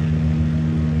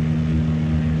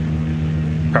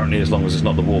 Apparently, as long as it's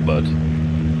not the Warbird.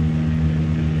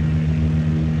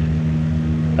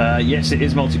 Yes, it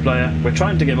is multiplayer. We're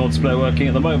trying to get multiplayer working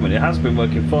at the moment. It has been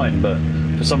working fine, but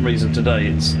for some reason today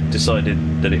it's decided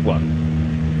that it won't.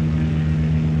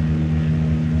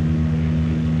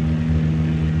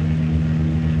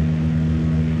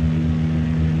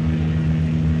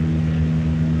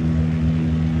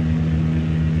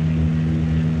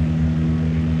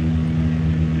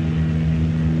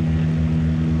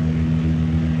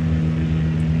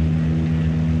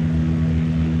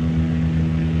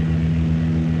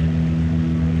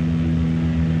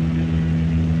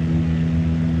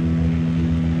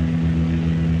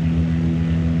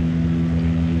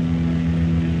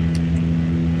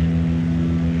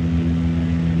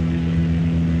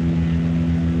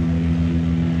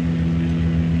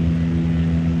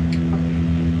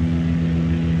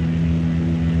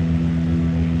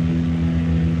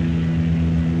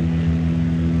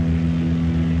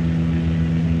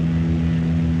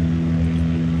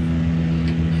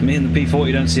 Me and the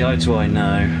P-40 don't see eye to eye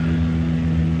now.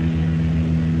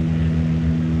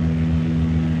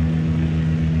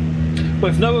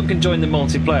 Well, if no one can join the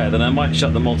multiplayer, then I might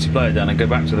shut the multiplayer down and go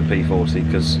back to the P-40,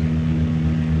 because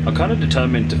I'm kind of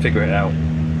determined to figure it out.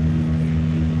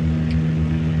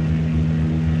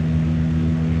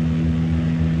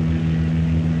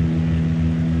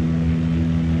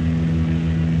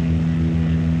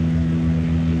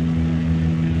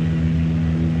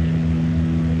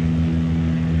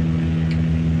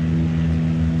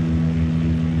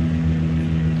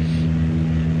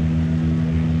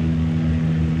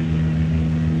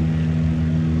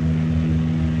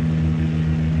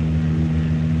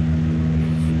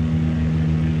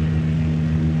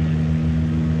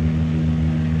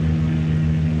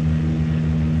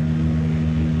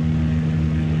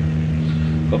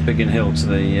 Got Biggin Hill to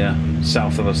the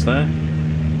south of us there.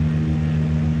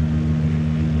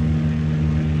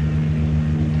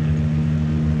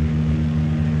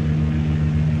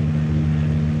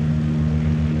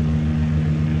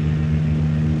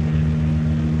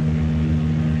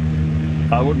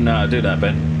 I wouldn't know how to do that,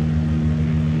 Ben.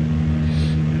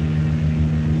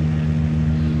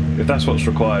 If that's what's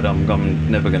required, I'm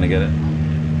never going to get it.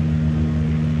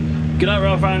 Good night,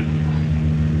 Ralph.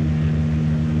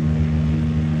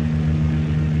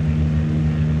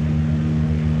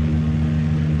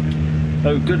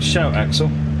 Oh, good shout,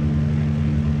 Axel.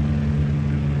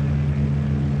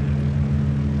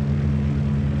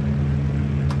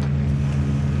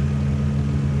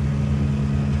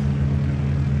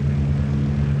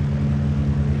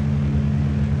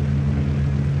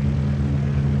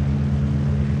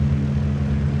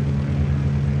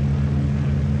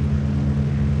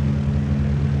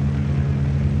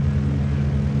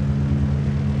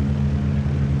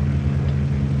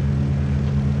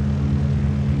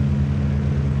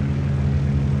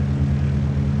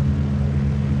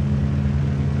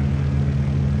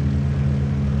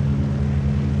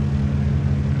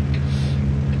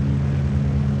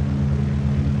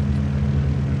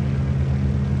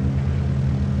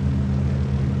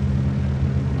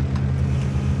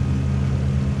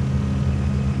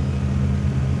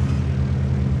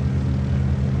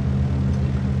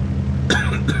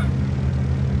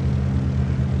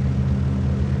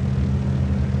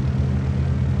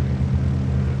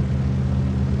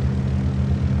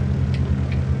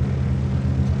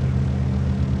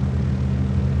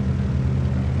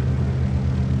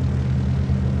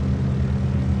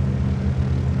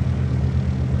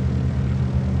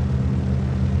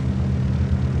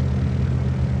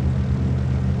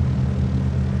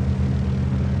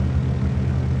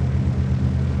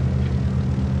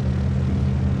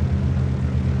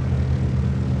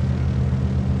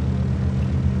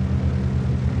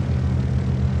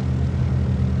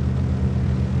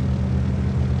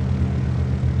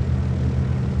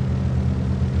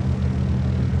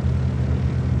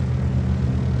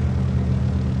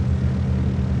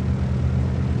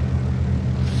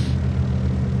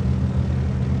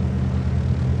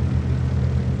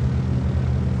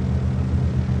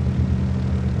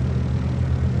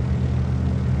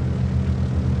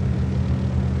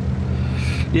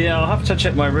 Yeah, I'll have to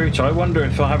check my router. I wonder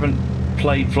if I haven't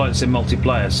played Flight Sim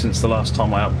multiplayer since the last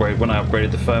time when I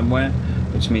upgraded the firmware,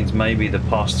 which means maybe the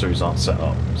pass-throughs aren't set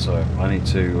up. So I need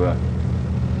to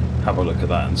have a look at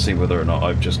that and see whether or not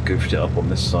I've just goofed it up on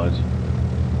this side.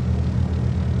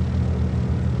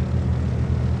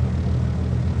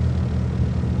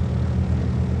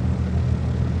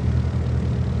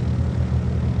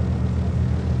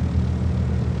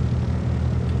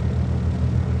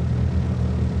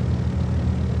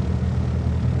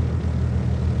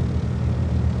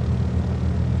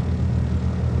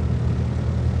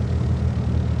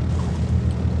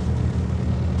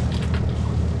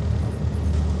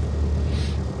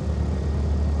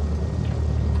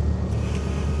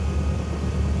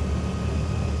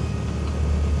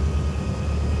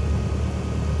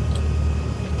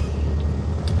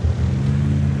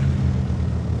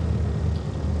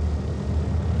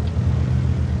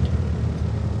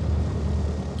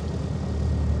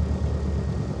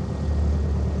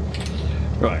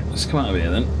 let's come out of here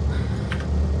then.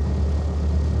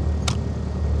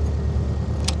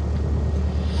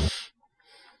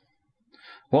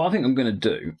 What I think I'm going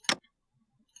to do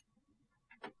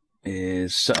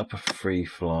is set up a free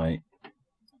flight.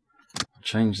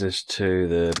 Change this to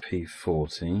the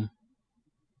P-40. And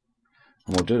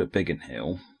we'll do it at Biggin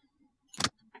Hill.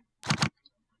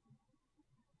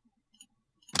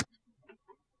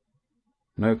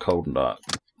 No cold and dark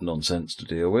nonsense to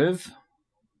deal with.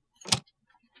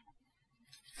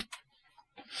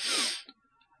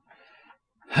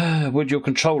 Would your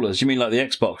controllers, you mean like the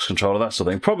Xbox controller, that sort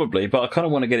of thing? Probably, but I kind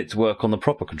of want to get it to work on the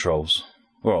proper controls.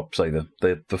 Or say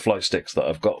the flight sticks that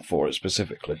I've got for it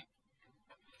specifically.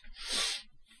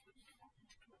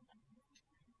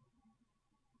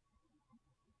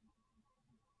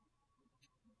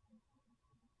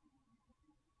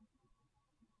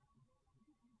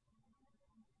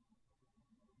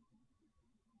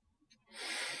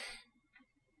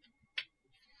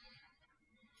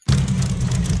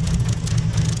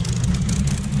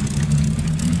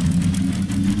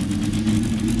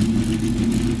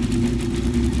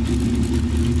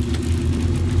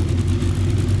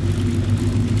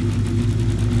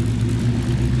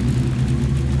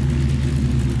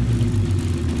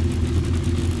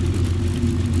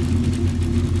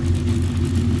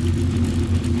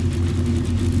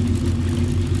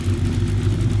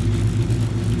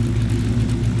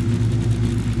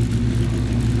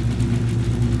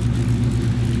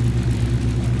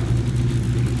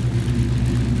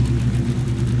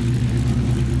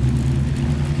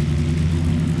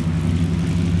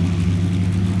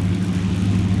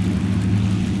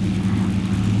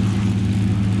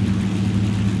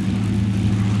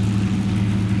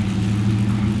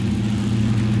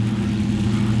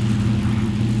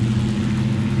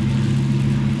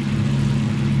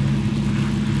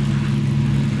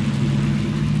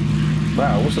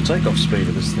 Wow, what's the takeoff speed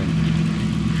of this thing?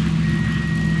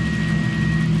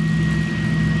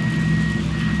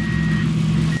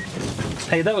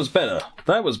 Hey, that was better.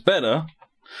 That was better.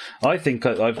 I think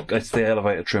it's the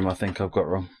elevator trim I think I've got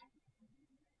wrong.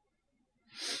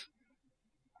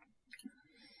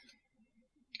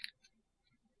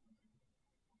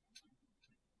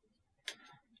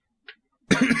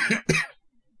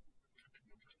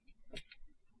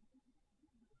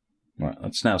 Right,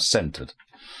 that's now centered.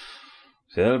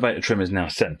 So the elevator trim is now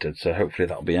centered, so hopefully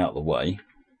that'll be out of the way.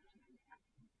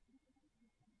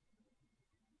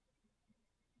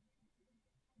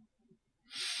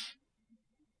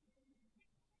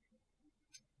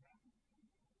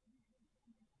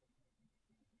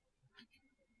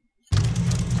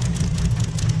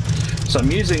 So I'm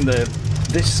using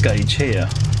this gauge here.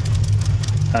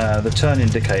 The turn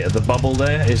indicator, the bubble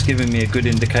there, is giving me a good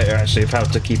indicator actually of how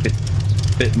to keep it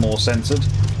a bit more centered.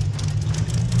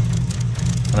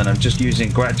 And then I'm just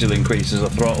using gradual increases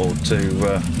of throttle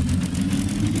to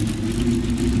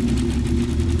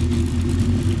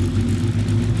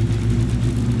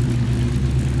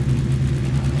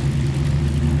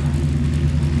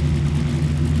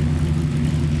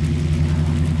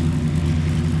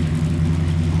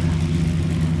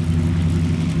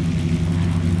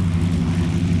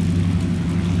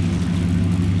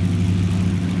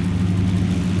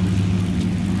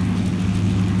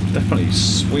definitely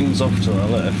swings off to the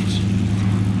left.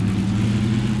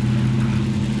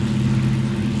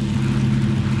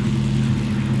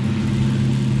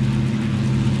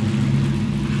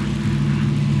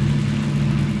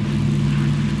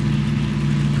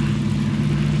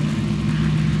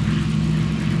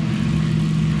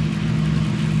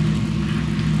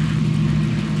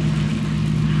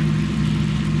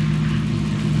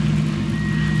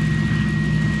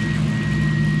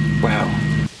 Wow.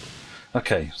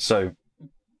 Okay, so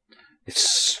it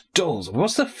stalls.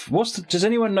 What's the? Does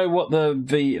anyone know what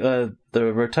the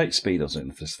rotate speed is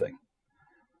in this thing?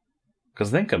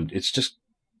 Because I think it's just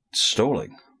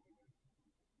stalling.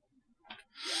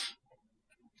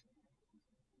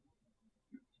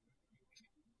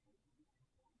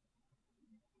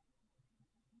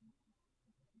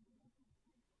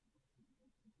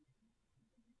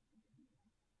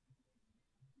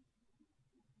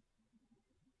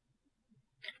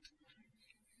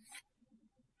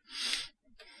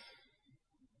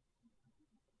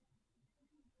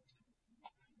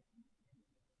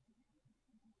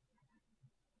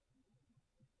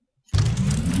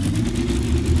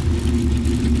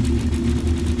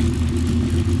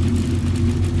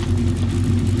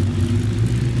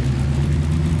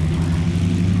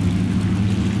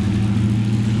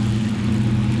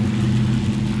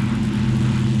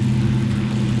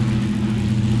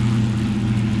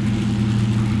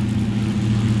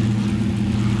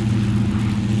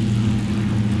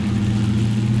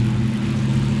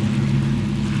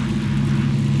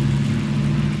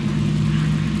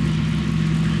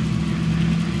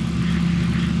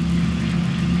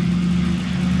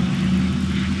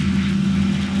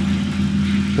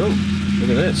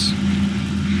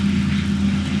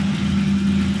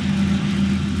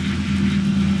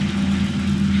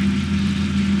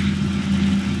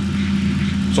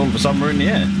 So all of a sudden we're in the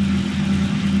air.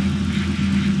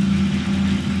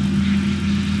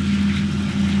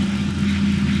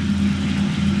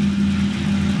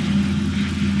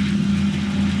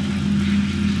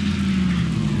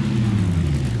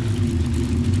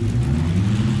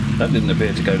 That didn't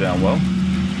appear to go down well.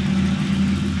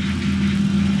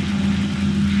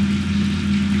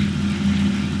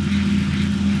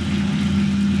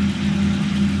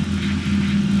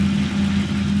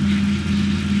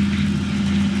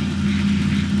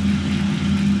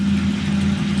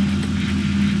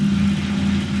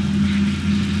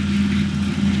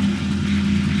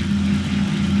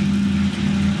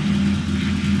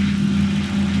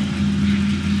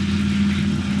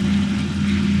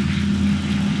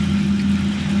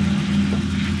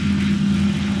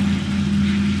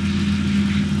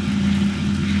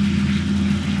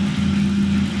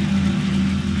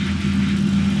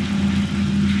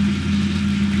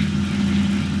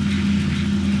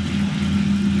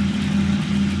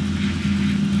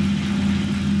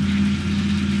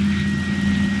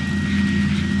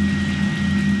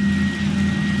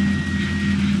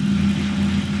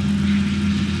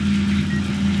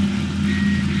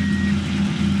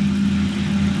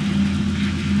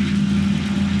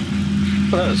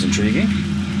 Well, that was intriguing.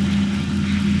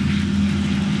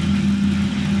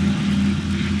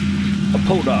 I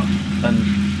pulled up and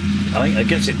I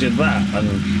guess it did that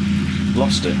and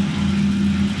lost it.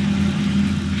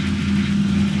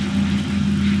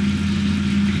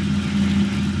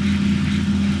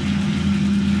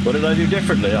 What did I do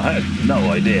differently? I had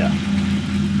no idea.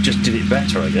 Just did it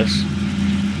better, I guess.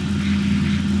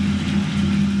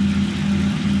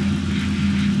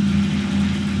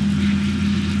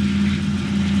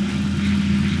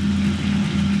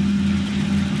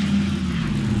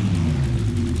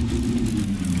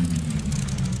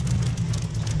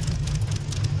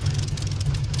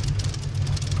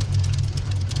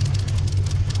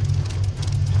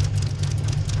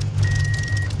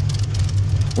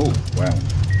 Oh, wow.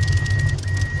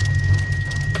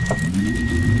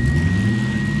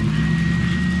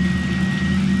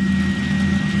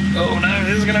 Oh no,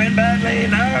 this is going to end badly,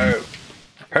 no!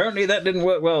 Apparently that didn't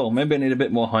work well. Maybe I need a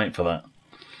bit more height for that.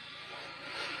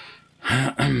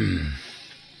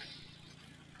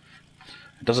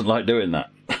 It doesn't like doing that.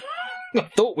 I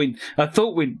thought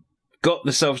we'd got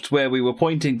ourselves to where we were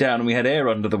pointing down and we had air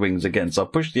under the wings again, so I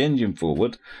pushed the engine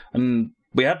forward and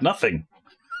we had nothing.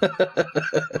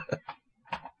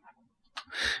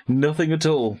 Nothing at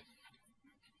all.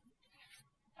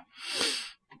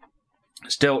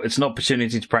 Still, it's an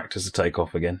opportunity to practice the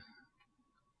takeoff again.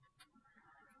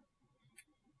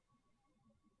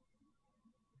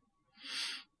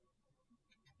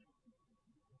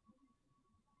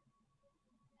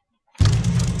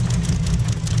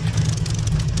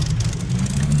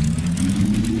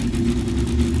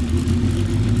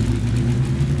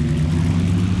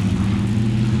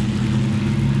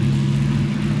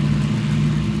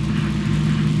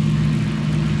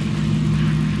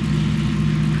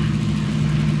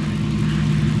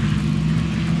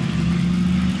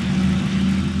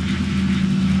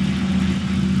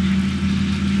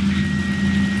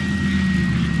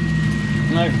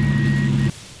 No.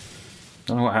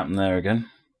 Don't know what happened there again.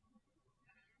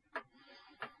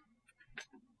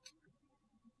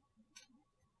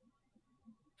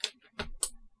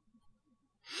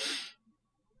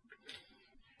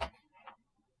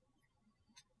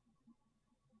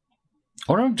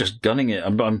 Or I'm just gunning it.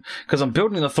 Because I'm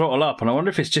building the throttle up, and I wonder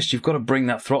if it's just you've got to bring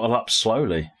that throttle up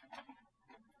slowly.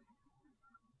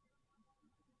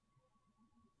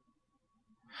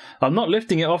 I'm not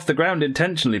lifting it off the ground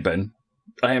intentionally, Ben.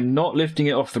 I am not lifting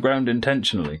it off the ground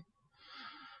intentionally.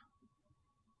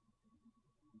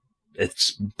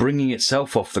 It's bringing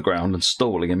itself off the ground and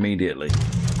stalling immediately.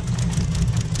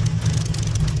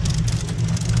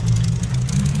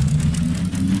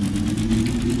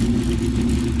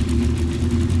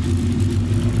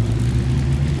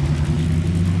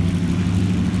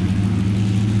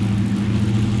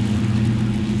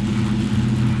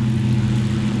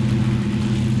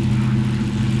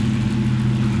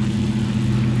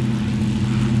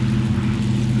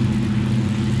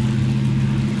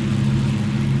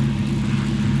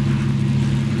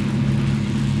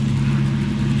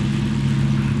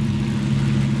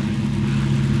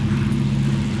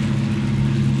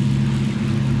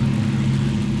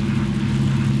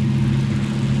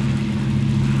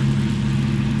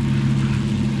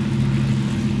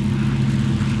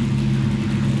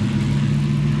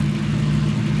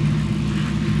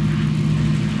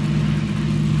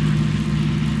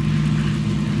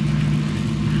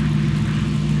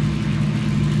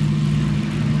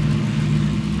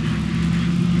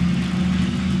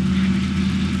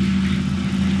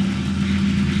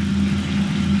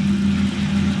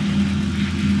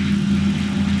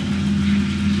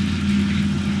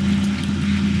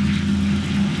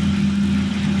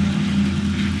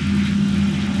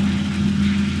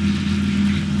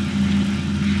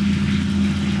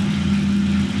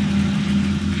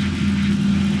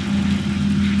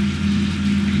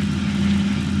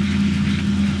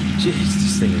 Jeez,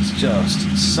 this thing is just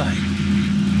insane.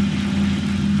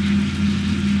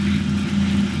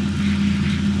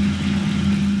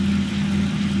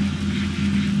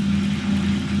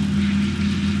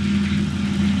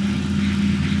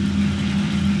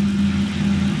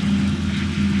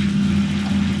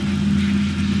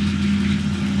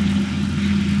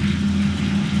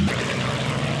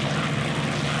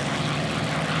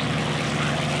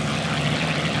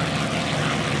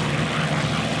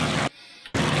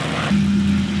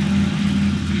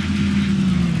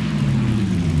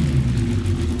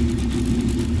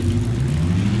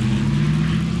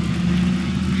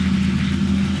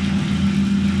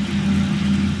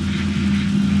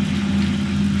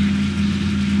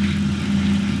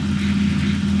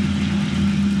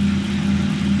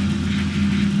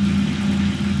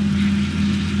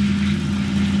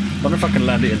 I wonder if I can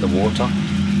land it in the water.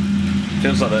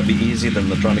 Feels like that'd be easier than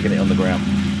trying to get it on the ground.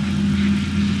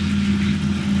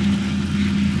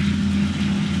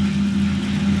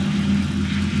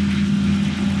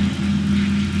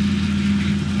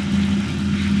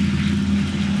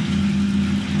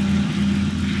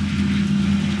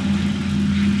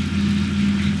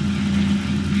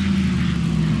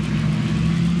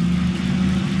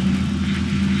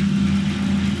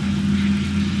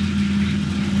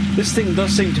 This thing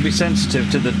does seem to be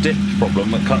sensitive to the dip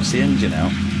problem that cuts the engine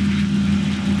out.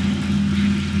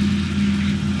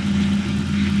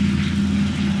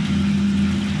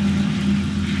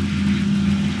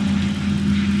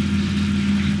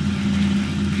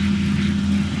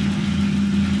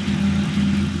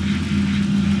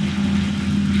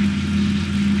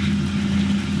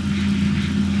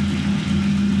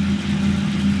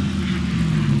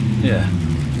 Yeah.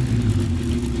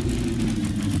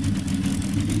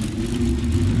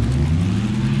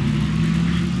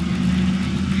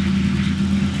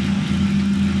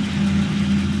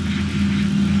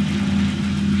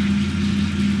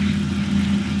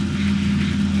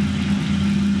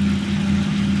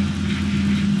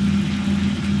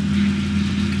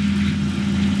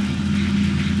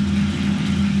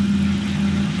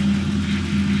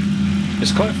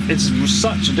 It's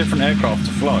such a different aircraft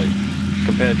to fly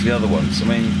compared to the other ones. I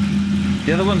mean,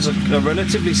 the other ones are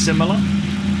relatively similar,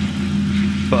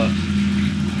 but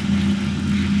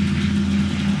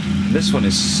this one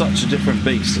is such a different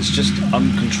beast. It's just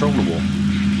uncontrollable.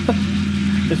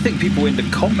 They think people into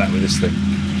combat with this thing.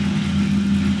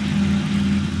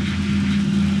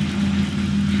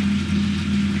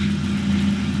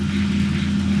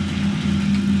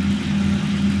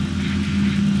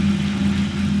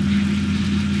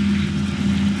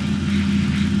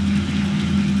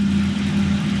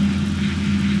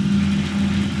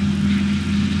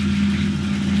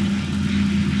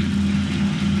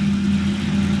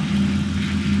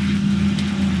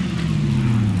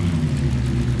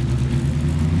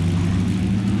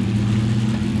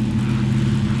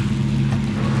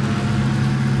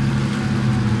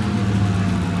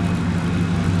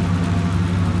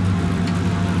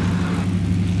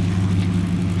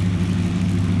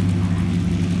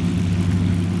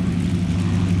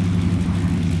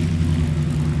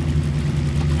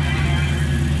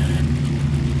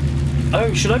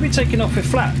 Oh, should I be taking off with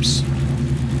flaps?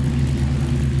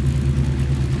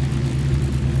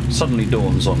 Suddenly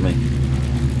dawns on me.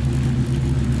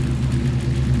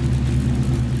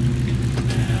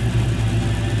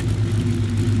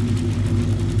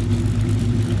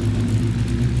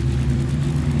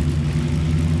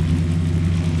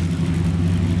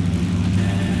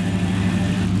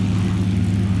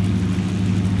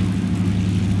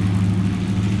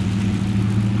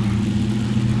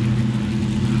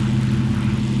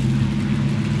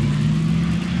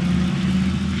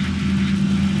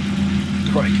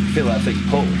 Feel that thing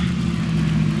pull.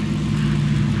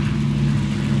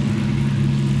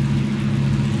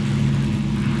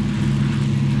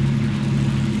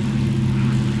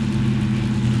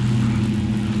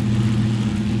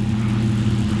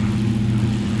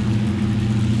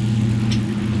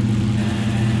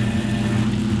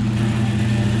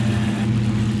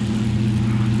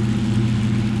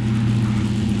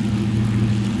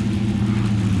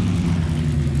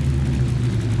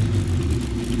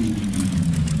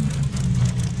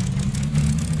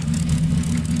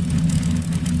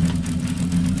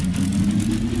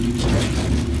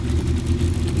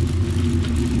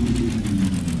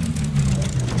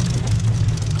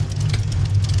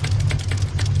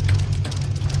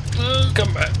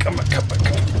 Come back, come back, come back.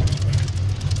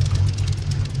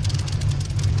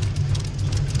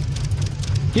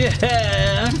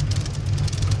 Yeah!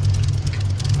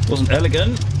 Wasn't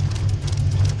elegant,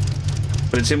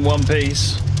 but it's in one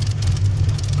piece.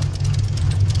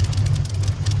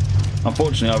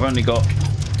 Unfortunately, I've only got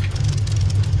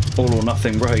all or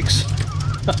nothing brakes.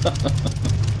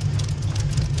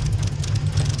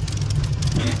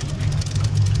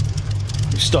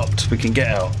 We've stopped. We can get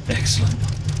out. Excellent.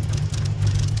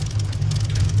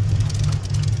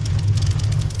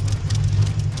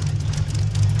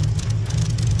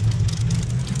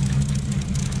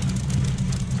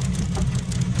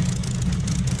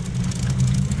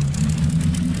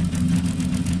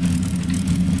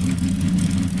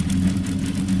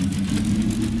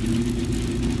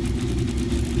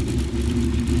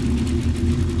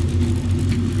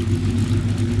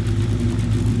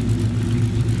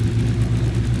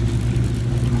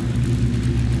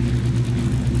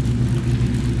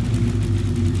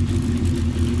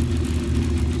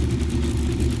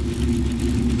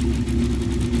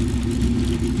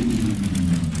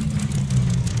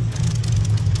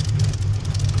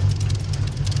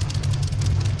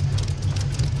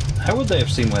 How would they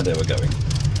have seen where they were going?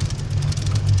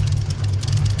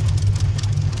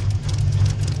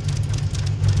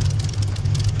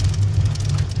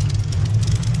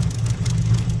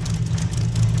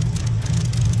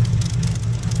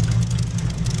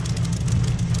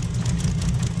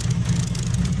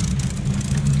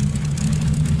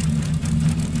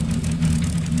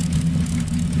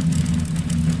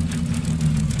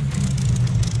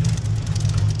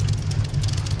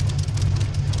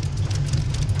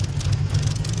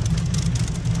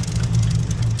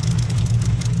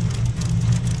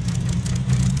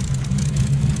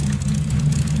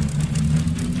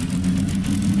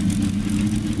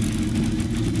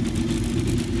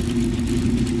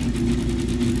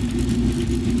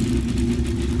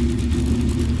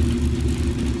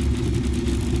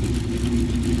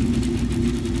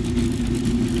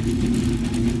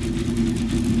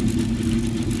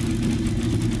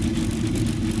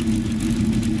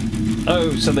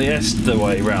 Oh, so they S the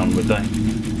way round, would they?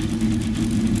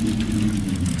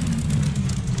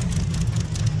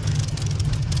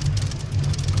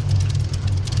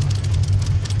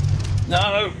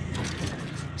 No!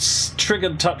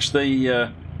 Triggered touch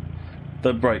the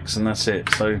brakes and that's it.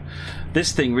 So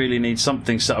this thing really needs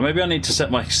something set. Maybe I need to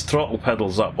set my throttle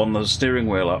pedals up on the steering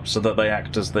wheel up so that they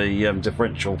act as the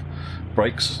differential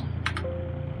brakes.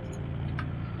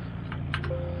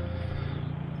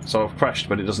 So I've crashed,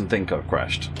 but it doesn't think I've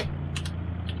crashed.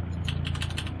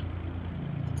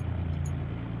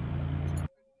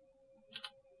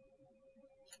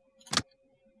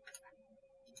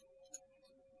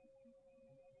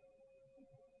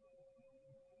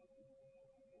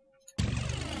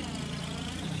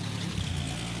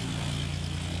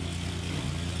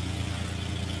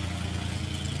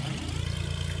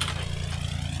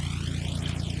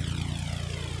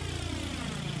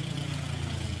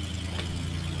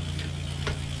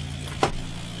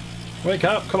 Wake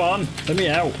up, come on, let me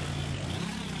out.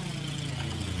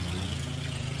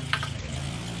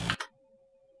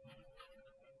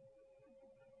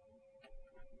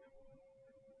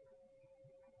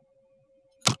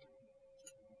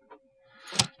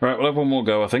 Right, we'll have one more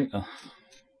go, I think.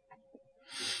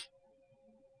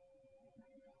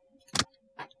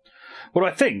 Well,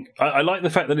 I think, I like the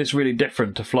fact that it's really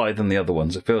different to fly than the other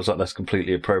ones. It feels like that's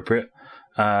completely appropriate.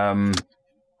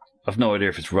 I've no idea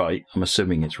if it's right. I'm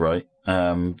assuming it's right,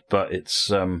 but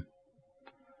it's yeah.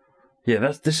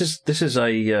 This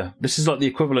is like the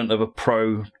equivalent of a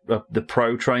pro the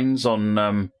pro trains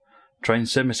on Train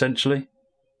Sim, essentially.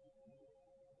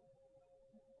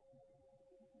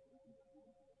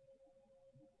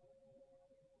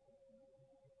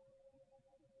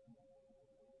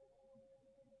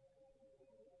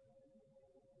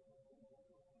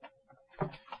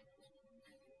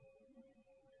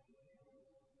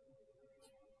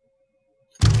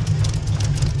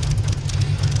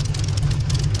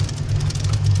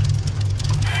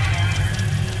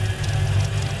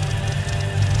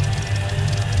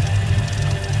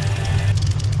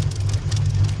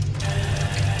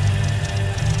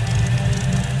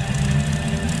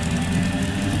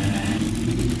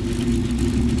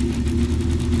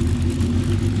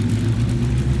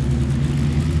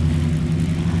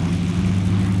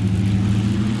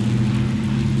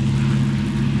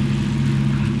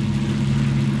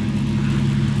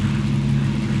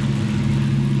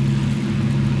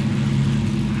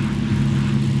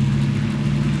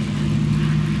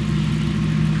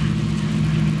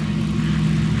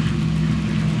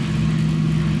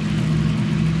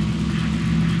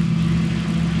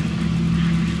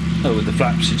 Oh, with the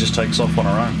flaps, she just takes off on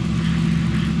her own.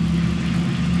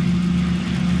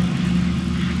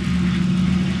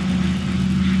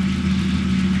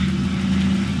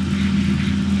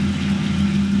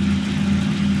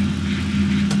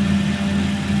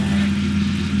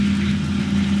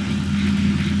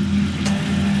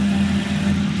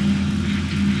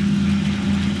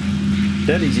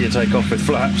 Dead easy to take off with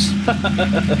flaps.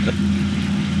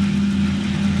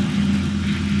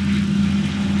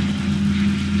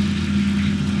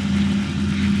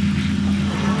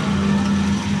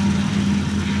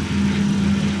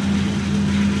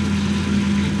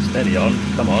 Steady on,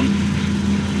 come on.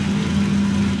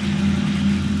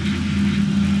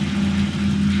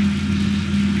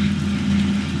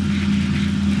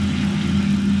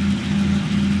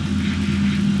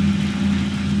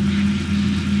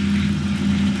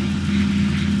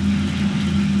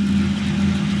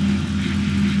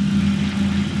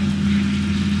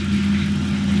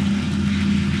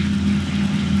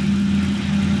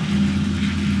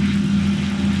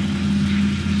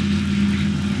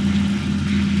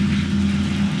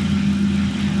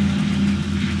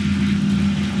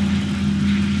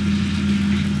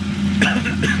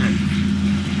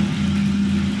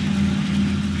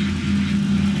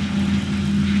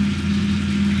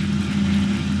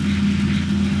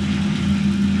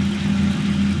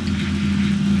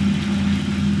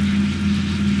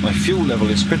 My fuel level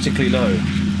is critically low.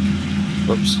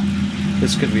 Whoops.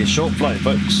 This could be a short flight,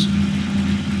 folks.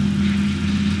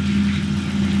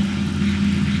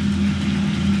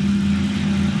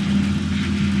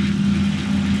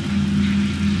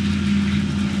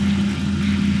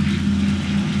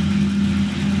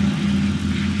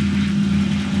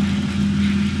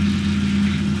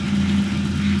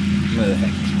 Where the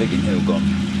heck's Biggin Hill gone?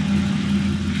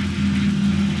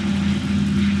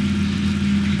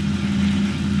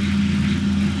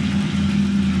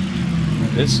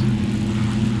 There it is.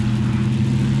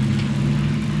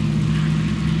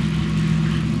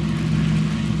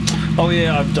 Oh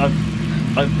yeah,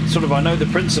 I know the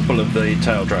principle of the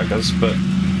tail draggers, but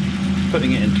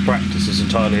putting it into practice is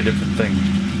entirely a different thing.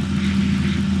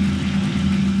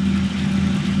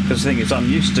 Because the thing is, I'm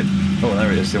used to. Oh,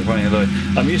 there it is. Still running though.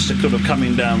 I'm used to sort of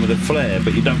coming down with a flare,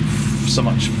 but you don't so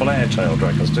much flare tail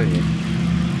draggers, do you?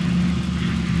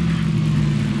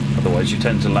 Otherwise, you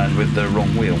tend to land with the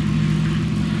wrong wheel.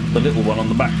 The little one on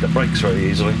the back that brakes very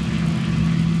easily.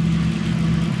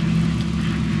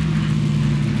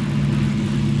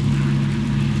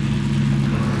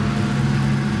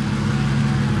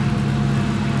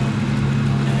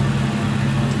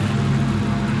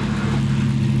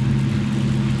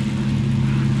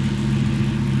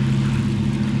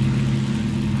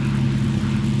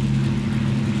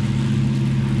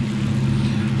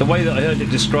 The way that I heard it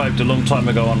described a long time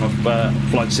ago on a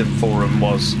flight sim forum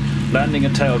was landing a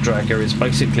tail dragger is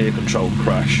basically a controlled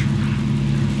crash.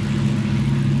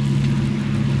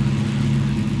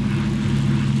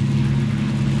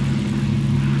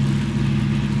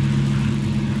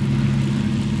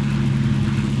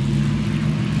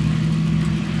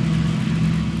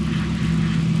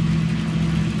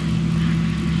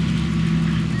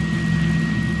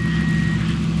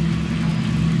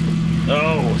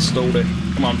 Oh, stalled it.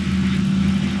 Come on.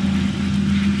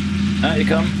 Out you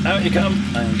come, out you come.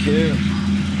 Thank you.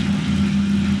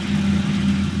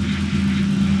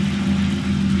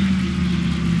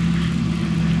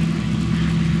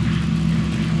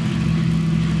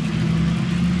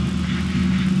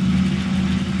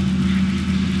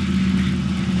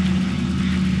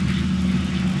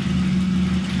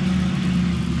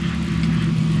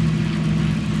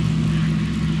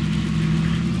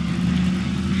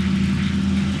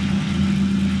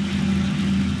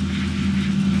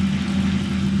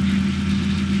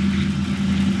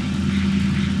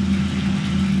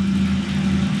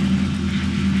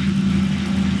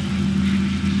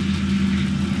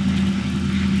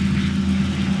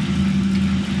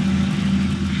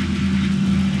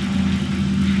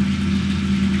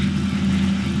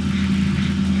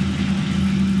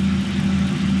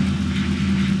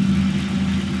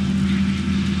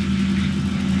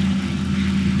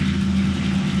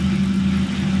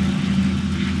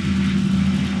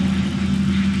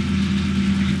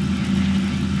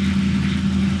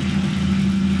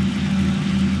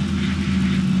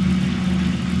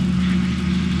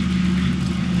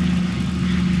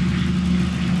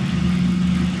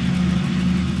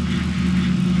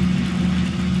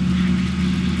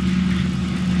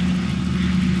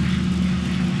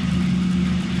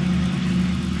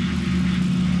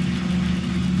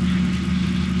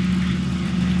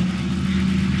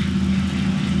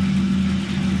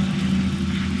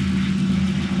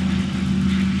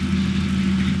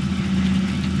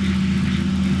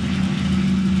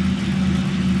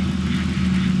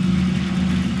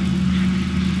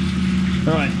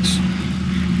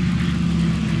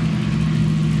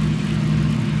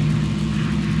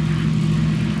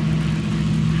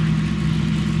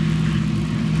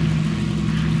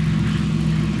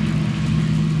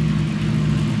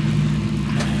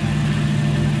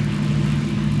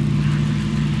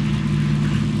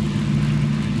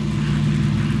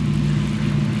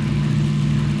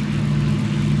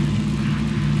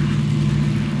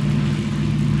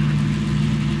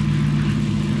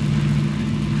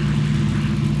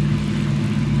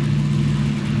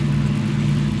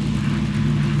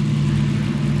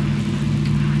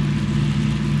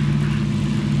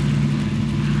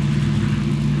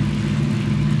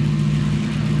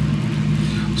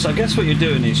 So I guess what you're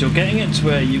doing is you're getting it to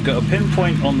where you've got a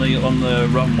pinpoint on the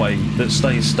runway that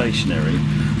stays stationary.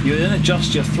 You then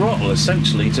adjust your throttle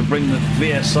essentially to bring the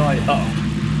VSI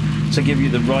up to give you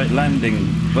the right landing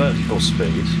vertical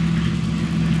speed.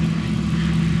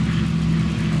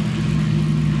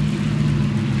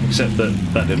 Except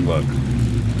that didn't work.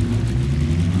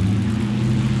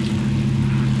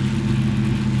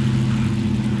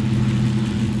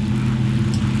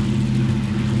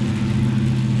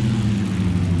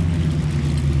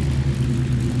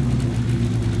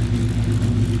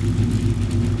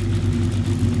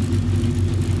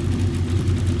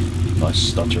 Nice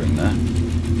stuttering there.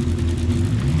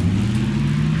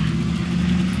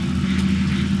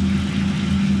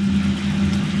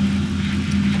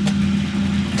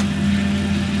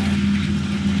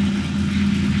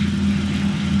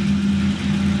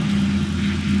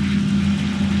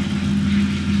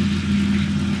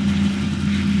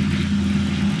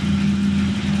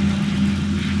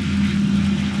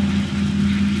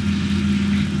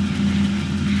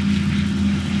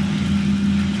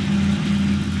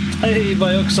 Hey,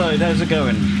 Bioxide, how's it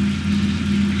going?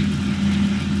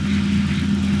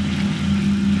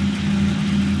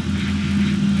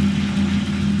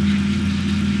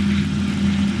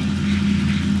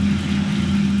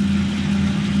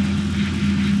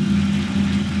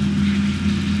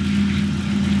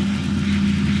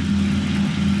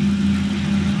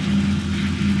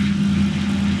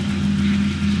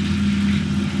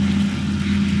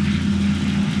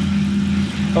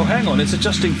 Oh, hang on, it's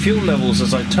adjusting fuel levels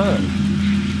as I turn.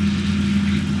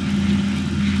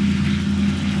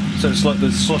 So it's like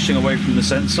the sloshing away from the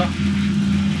sensor.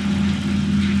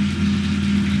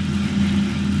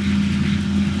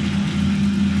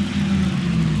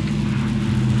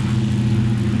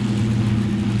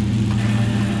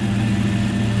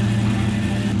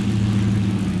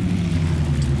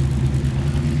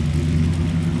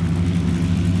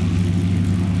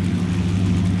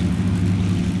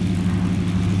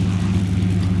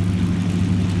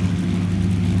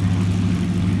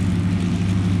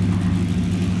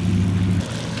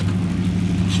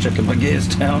 Checking my gears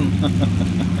down.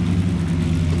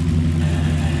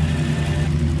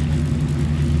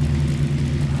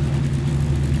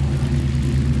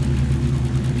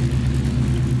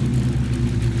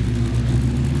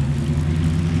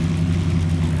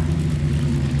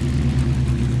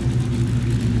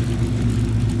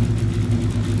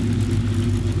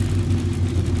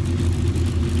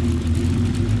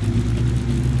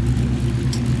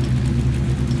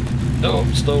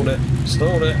 Oh, stalled it.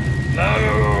 Stalled it.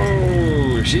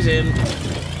 No! She's in.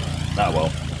 Ah, well.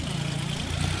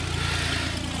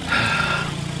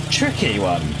 Tricky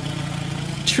one.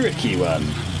 Tricky one.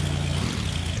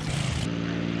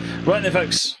 Right then,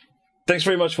 folks. Thanks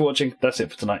very much for watching. That's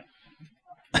it for tonight.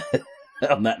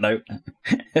 On that note.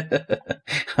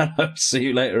 And I'll see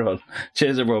you later on.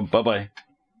 Cheers, everyone. Bye-bye.